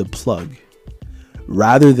side of the plug,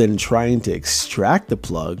 rather than trying to extract the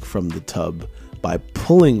plug from the tub by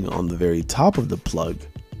pulling on the very top of the plug,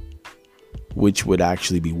 which would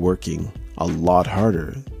actually be working a lot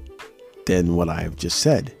harder than what I have just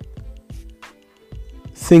said.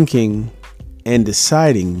 Thinking and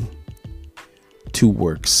deciding to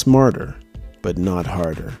work smarter, but not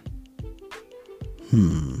harder.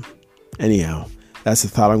 Anyhow, that's the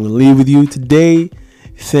thought I'm going to leave with you today.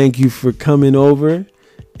 Thank you for coming over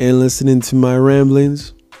and listening to my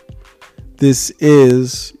ramblings. This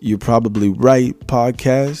is You're Probably Right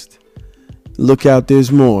podcast. Look out,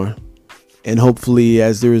 there's more. And hopefully,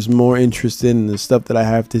 as there is more interest in the stuff that I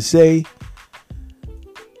have to say,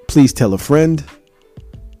 please tell a friend.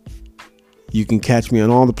 You can catch me on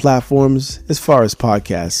all the platforms as far as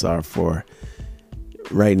podcasts are for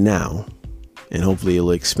right now. And hopefully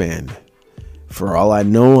it'll expand. For all I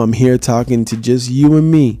know, I'm here talking to just you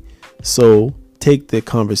and me. So take the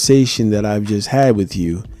conversation that I've just had with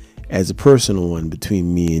you as a personal one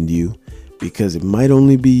between me and you, because it might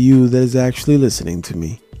only be you that is actually listening to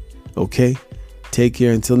me. Okay? Take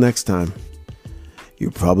care until next time.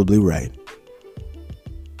 You're probably right.